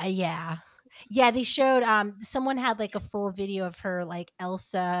 Yes, yeah. Yeah, they showed someone had like a full video of her like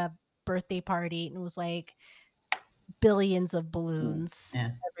Elsa birthday party and it was like billions of balloons Yeah.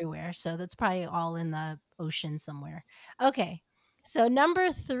 everywhere. So that's probably all in the ocean somewhere. Okay. So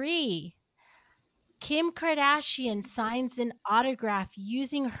number 3, Kim Kardashian signs an autograph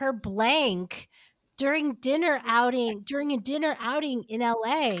using her blank during a dinner outing in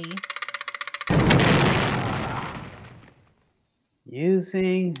LA.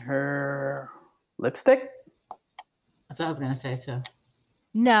 Using her lipstick. That's what I was gonna say too.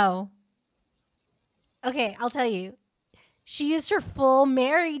 No. Okay, I'll tell you. She used her full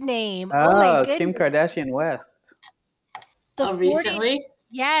married name. Oh my Oh, Kim goodness. Kardashian West. The Oh, 40 recently?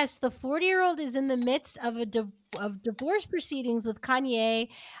 Yes, the 40-year-old is in the midst of of divorce proceedings with Kanye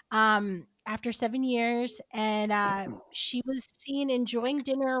after 7 years, and she was seen enjoying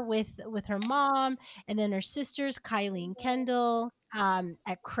dinner with her mom and then her sisters, Kylie and Kendall,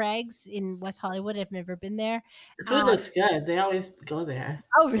 at Craig's in West Hollywood. I've never been there. The food Uh, looks good. They always go there.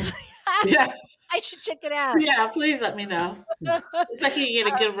 oh really? Yeah. I should check it out. Yeah. Please let me know. It's like you get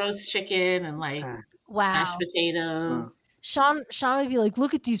a good roast chicken and like Ah, mashed Wow. mm. potatoes. Sean would be like,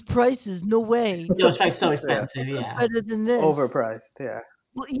 "Look at these prices. No way. It was probably so Yeah. expensive. Yeah. Better than this. Overpriced. Yeah.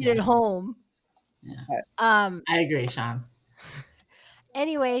 We'll eat Yeah. at home." Yeah. Um, I agree, Sean.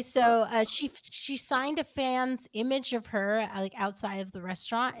 anyway, so she signed a fan's image of her like outside of the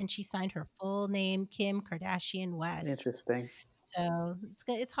restaurant, and she signed her full name, Kim Kardashian West. Interesting. So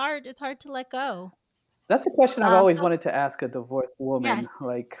it's hard to let go. That's a question I've always Oh, wanted to ask a divorced woman. yes.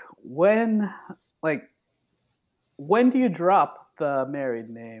 Like when, like when do you drop the married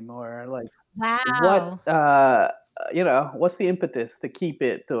name, or like what? Wow. What's the impetus to keep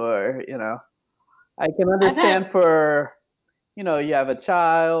it, or I can I've understand had, for you have a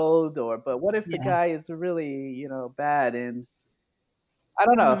child, but what if the yeah. guy is really bad, and I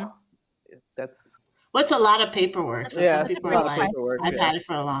don't know. Hmm. That's Well, it's a lot of paperwork. So some Yeah, That's a it's a people are great lot of like, paperwork. I've question. Yeah, had it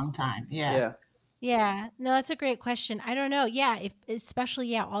for a long time. Yeah. yeah, Yeah, no, that's a great question. I don't know. Yeah, if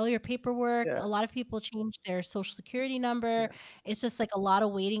especially all your paperwork, yeah, a lot of people change their social security number. yeah, It's just like a lot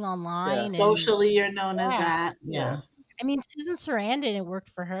of waiting yeah, online and Socially, you're known as yeah. that. yeah. Yeah. I mean, Susan Sarandon, it worked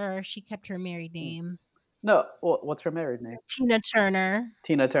for her. She kept her married Mm. name. No, what's her married name? Tina Turner.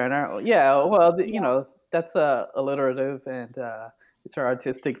 Tina Turner. Oh, yeah, well, Yeah. that's alliterative, and it's her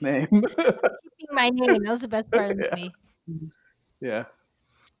artistic name. Keeping my name. That was the best part of the Yeah, movie. Mhm. yeah.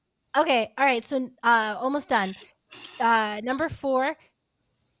 Okay, all right. So almost done. Number 4,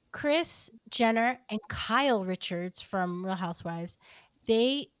 Kris Jenner and Kyle Richards from Real Housewives,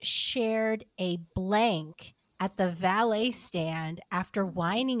 they shared a blank at the valet stand after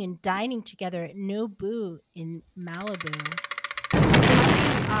whining and dining together at Nobu in Malibu. So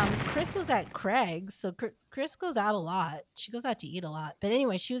mind you, Kris was at Craig's, so Kris goes out a lot. She goes out to eat a lot. But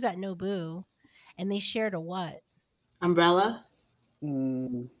anyway, she was at Nobu, and they shared a what? Umbrella.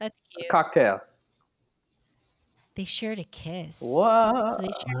 Mm, That's a cute. cocktail. They shared a kiss. So What?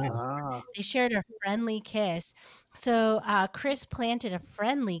 Oh, they shared a friendly kiss. So Kris planted a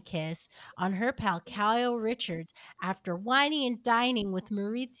friendly kiss on her pal Kyle Richards after whining and dining with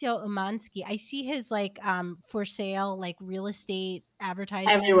Maurizio Umansky. I see his like for sale like real estate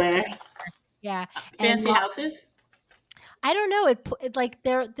advertisement. everywhere. Yeah, and Fancy houses. I don't know. It like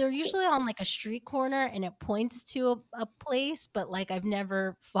they're usually on like a street corner and it points to a place, but like I've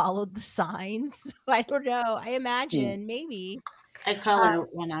never followed the signs. So I don't know. I Hmm. imagine maybe. I Uh, color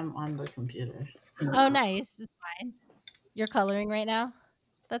when I'm on the computer. oh, nice. It's fine. You're coloring right now?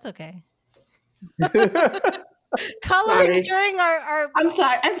 That's okay. Coloring Sorry. during I'm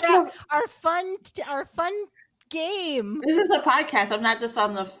sorry. I can't. our fun game. This is a podcast. I'm not just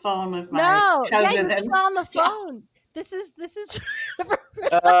on the phone with my No, yeah, cousin you're just and not on the stuff. phone. This is This is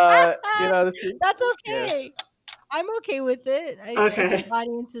That's yeah. okay. I'm okay with it. I think Okay.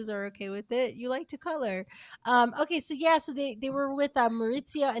 audiences are okay with it. You like to color. Okay, so so they were with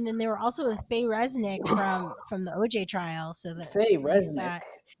Maurizio, and then they were also with Faye Resnick from the OJ trial. So that Faye he's Resnick.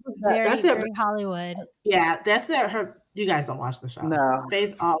 Who's that? That's very their. very Hollywood. Yeah, that's their. Her. You guys don't watch the show. No.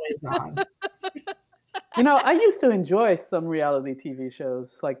 Faye's always on. I used to enjoy some reality TV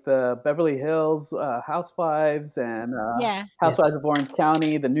shows like the Beverly Hills Housewives, and Yeah, Yeah. Housewives of Orange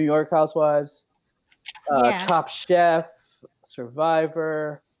County, the New York Housewives, yeah, Top Chef,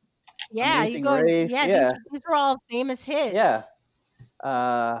 Survivor, yeah. You Amazing going? Race. Yeah, Yeah, these were all famous yeah. hits.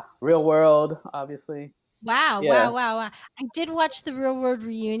 Real World, obviously. Wow, wow, Yeah. wow, wow. I did watch the Real World Yeah.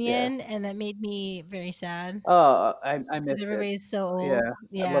 reunion, and that made me very sad Oh, I because missed it. everybody's so Yeah, old.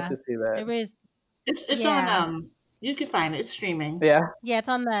 I'd love Yeah, to see that. everybody's It's on. yeah. You can find it. It's streaming. Yeah, Yeah,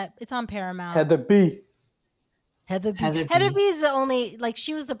 it's on Paramount. Heather B. Heather B. Heather Heather B. B is the only like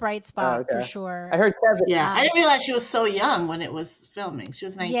she was the bright Oh, spot for okay. sure. I heard Kevin. Yeah, I Um, didn't realize she was so young when it was filming. She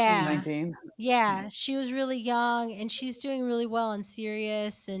was 19. yeah, 19. yeah, she was really young and she's doing really well on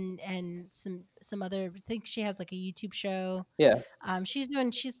Sirius and some other. I think she has like a YouTube show. Yeah, She's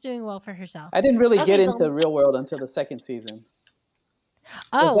doing well for herself. I didn't really get Okay, into Real World until the second season. Was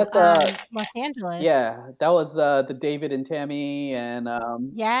oh, that the Los Angeles. Yeah, that was the David and Tammy, and the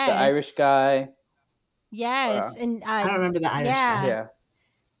Irish Yes, guy. yes, and I don't remember the Irish guy. yeah, Yeah,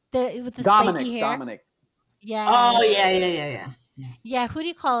 the with the spiky Dominic. hair. Dominic. Oh Yes, yeah, yeah, yeah, yeah. Yeah. yeah. Who do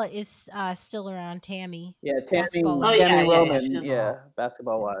you call it? Is still around? Tammy, Yeah, basketball Oh wives. yeah, Tammy yeah, yeah. She Roman. does a Yeah, lot.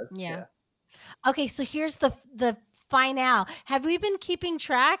 Basketball Wives. Yeah. Yeah. Okay, so here's the final. Have we been keeping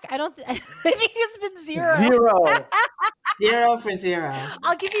track? I don't. I think it's been 0. 0. 0 for 0.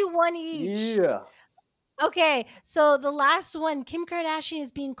 I'll give you one each. Yeah. Okay, so the last one, Kim Kardashian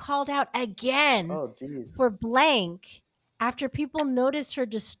is being called out again Oh, jeez. for blank after people noticed her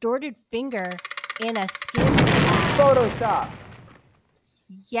distorted finger in a Skims ad. Photoshop.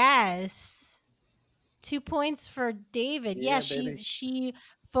 Yes. 2 points for David. Yeah, Yeah, baby. she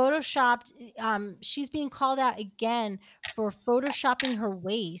photoshopped she's being called out again for photoshopping her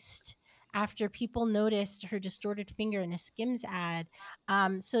waist after people noticed her distorted finger in a Skims ad.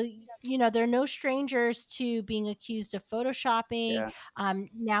 So they're no strangers to being accused of photoshopping. Yeah.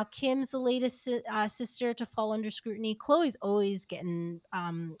 Now Kim's the latest sister to fall under scrutiny. Chloe's always getting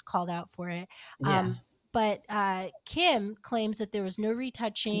called out for it. Yeah. But Kim claims that there was no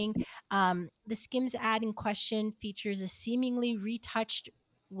retouching. The Skims ad in question features a seemingly retouched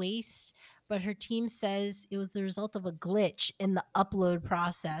waist, but her team says it was the result of a glitch in the upload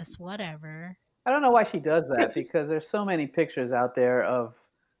process. Whatever. I don't know why she does that because there's so many pictures out there of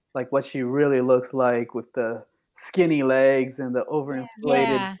like what she really looks like with the skinny legs and the overinflated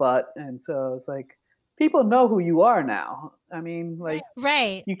Yeah. butt, and so it's like people know who you are now. I mean, like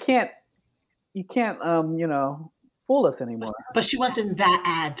Right. you can't fool us anymore. But she wants in that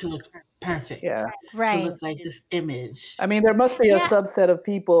ad to look perfect. Yeah. To Right. look like this image. I mean, there must be a Yeah. subset of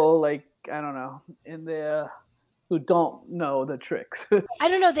people like I don't know in there who don't know the tricks. I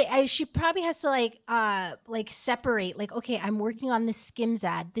don't know. She probably has to like separate. Like, okay, I'm working on this Skims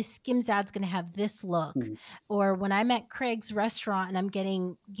ad. This Skims ad's gonna have this look. Mhm. Or when I'm at Craig's restaurant and I'm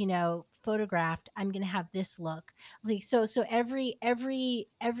getting, photographed, I'm gonna have this look. Like, so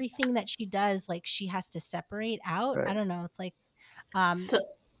everything that she does, like she has to separate out. I Right. don't know. It's like So,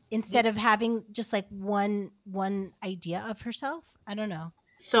 instead of having just like one idea of herself. I don't know.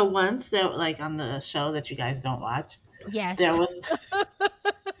 so once they're like on the show that you guys don't watch, Yes. there was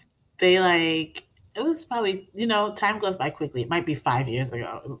they like it was probably time goes by quickly. It might be 5 years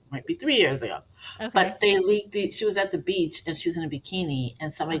ago. It might be 3 years ago. Okay. But they leaked she was at the beach and she was in a bikini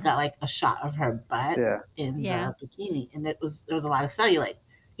and somebody got like a shot of her butt Yeah. in Yeah. the bikini and there was a lot of cellulite.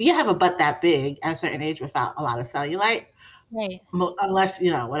 You have a butt that big at a certain age without a lot of cellulite, Right. unless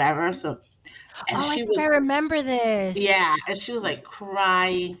whatever. So and Oh, I she think was I remember this. yeah, and she was like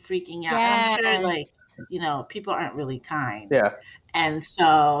crying, freaking out. And I'm sure like Yes. people aren't really kind. Yeah. And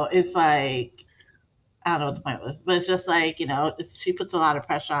so it's like, I don't know what the point was, but it's just like, she puts a lot of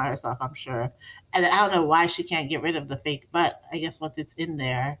pressure on herself, I'm sure. And I don't know why she can't get rid of the fake butt. I guess once it's in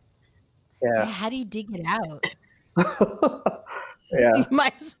there. Yeah, Yeah. how do you dig it out? Yeah. You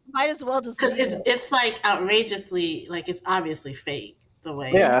might as well just Because leave it. it's like outrageously, like it's obviously fake the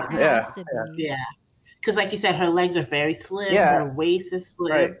way. Yeah. It Yeah. has to be. Yeah. Because like you said, her legs are very slim. Yeah. Her waist is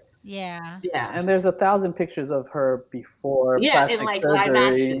slim. Right. Yeah. Yeah. And there's 1,000 pictures of her before Yeah, in plastic like live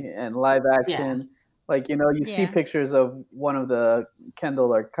surgery action. and live Yeah. action. Like, you see Yeah. pictures of one of the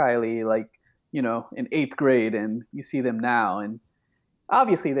Kendall or Kylie, like, in 8th grade, and you see them now. And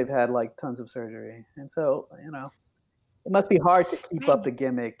obviously they've had like tons of surgery. And so, it must be hard to keep up Right. the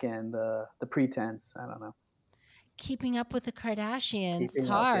gimmick and the pretense. I don't know. Keeping up with the Kardashians, it's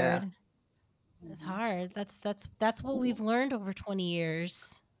Keeping up, yeah. hard. It's hard. That's what we've learned over 20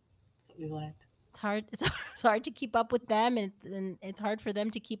 years. That's what we learned. It's hard. It's hard to keep up with them, and it's hard for them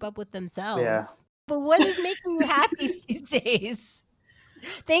to keep up with themselves. But what is making you happy these days?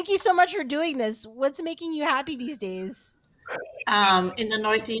 Thank you so much for doing this. What's making you happy these days? In the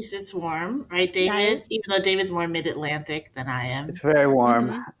Northeast, it's warm, right, David? Nice. Even though David's more mid-Atlantic than I am. It's very warm.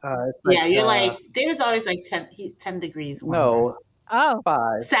 Mhm. It's like, Yeah, you're like David's always like 10 degrees warmer. no, Oh,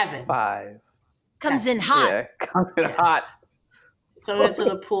 5. 7. 5. comes in 7. hot. Yeah, comes in Yeah. hot. So we went to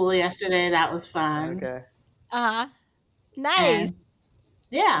the pool yesterday. That was fun. Okay. Nice. And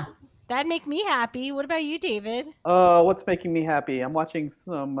yeah. That'd make me happy. What about you, David? What's making me happy? I'm watching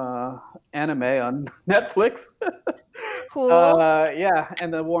some anime on Netflix. Cool. Yeah,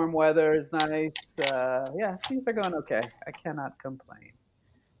 and the warm weather is nice. Yeah, things are going okay. I cannot complain.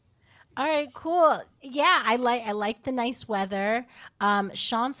 All right, cool. Yeah, I like the nice weather.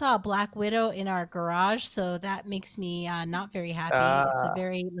 Sean saw a black widow in our garage, so that makes me not very happy. It's a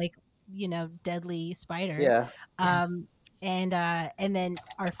very deadly spider. Yeah. And then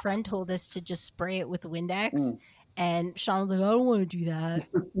our friend told us to just spray it with Windex, Mm. and Sean was like, "I don't want to do that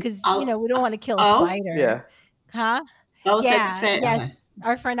because Oh, we don't want to kill a oh, spider." Yeah. Huh? Oh, Yeah. spray. Yes. Okay.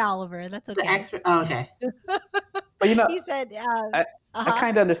 Our friend Oliver. That's The okay. expert. Oh, okay. But He said, I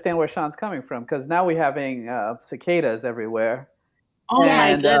kind of understand where Sean's coming from because now we're having cicadas everywhere. Oh my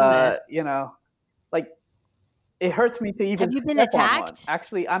And, goodness. like it hurts me to even Have you been step on one. attacked?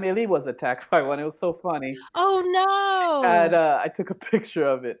 Actually, Amelie was attacked by one. It was so funny. Oh And no! I took a picture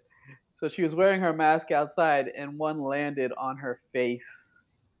of it. So she was wearing her mask outside, and one landed on her face.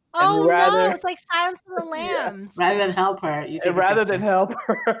 Oh rather- no! It's like Silence of the Yeah. Lambs. Rather than help her, you take And a rather picture. than help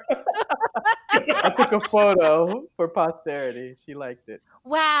her, I took a photo for posterity. She liked it.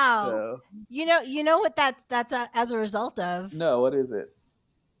 Wow. So You know what that's as a result of? no, what is it?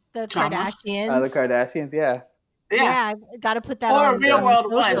 The Trauma? Kardashians. The Kardashians, yeah. Yeah. I got to put that Or on Real on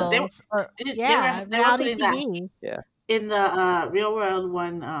World One. socials. They were Reality putting that TV. in the Real World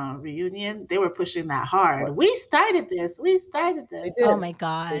One reunion. They were pushing that hard. What? We started this. We started They this. did. Oh my They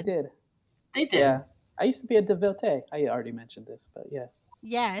God. did. They did. Yeah. I used to be a devotee. I already mentioned this, but yeah.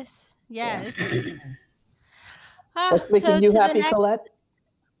 Yes. Yes. What's So making you to the happy, next- Colette?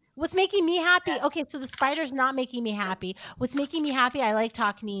 What's making me happy? Okay, so the spider's not making me happy. What's making me happy? I like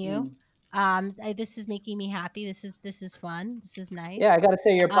talking to you. This is making me happy. This is fun. This is nice. Yeah, I got to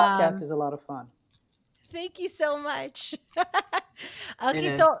say your podcast Um, is a lot of fun. Thank you so much. Okay,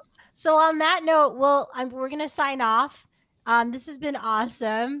 is. so on that note, we're gonna sign off. This has been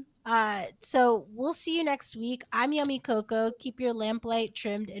awesome. So we'll see you next week. I'm Yummy Coco. Keep your lamplight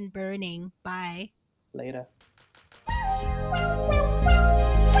trimmed and burning. Bye. Later.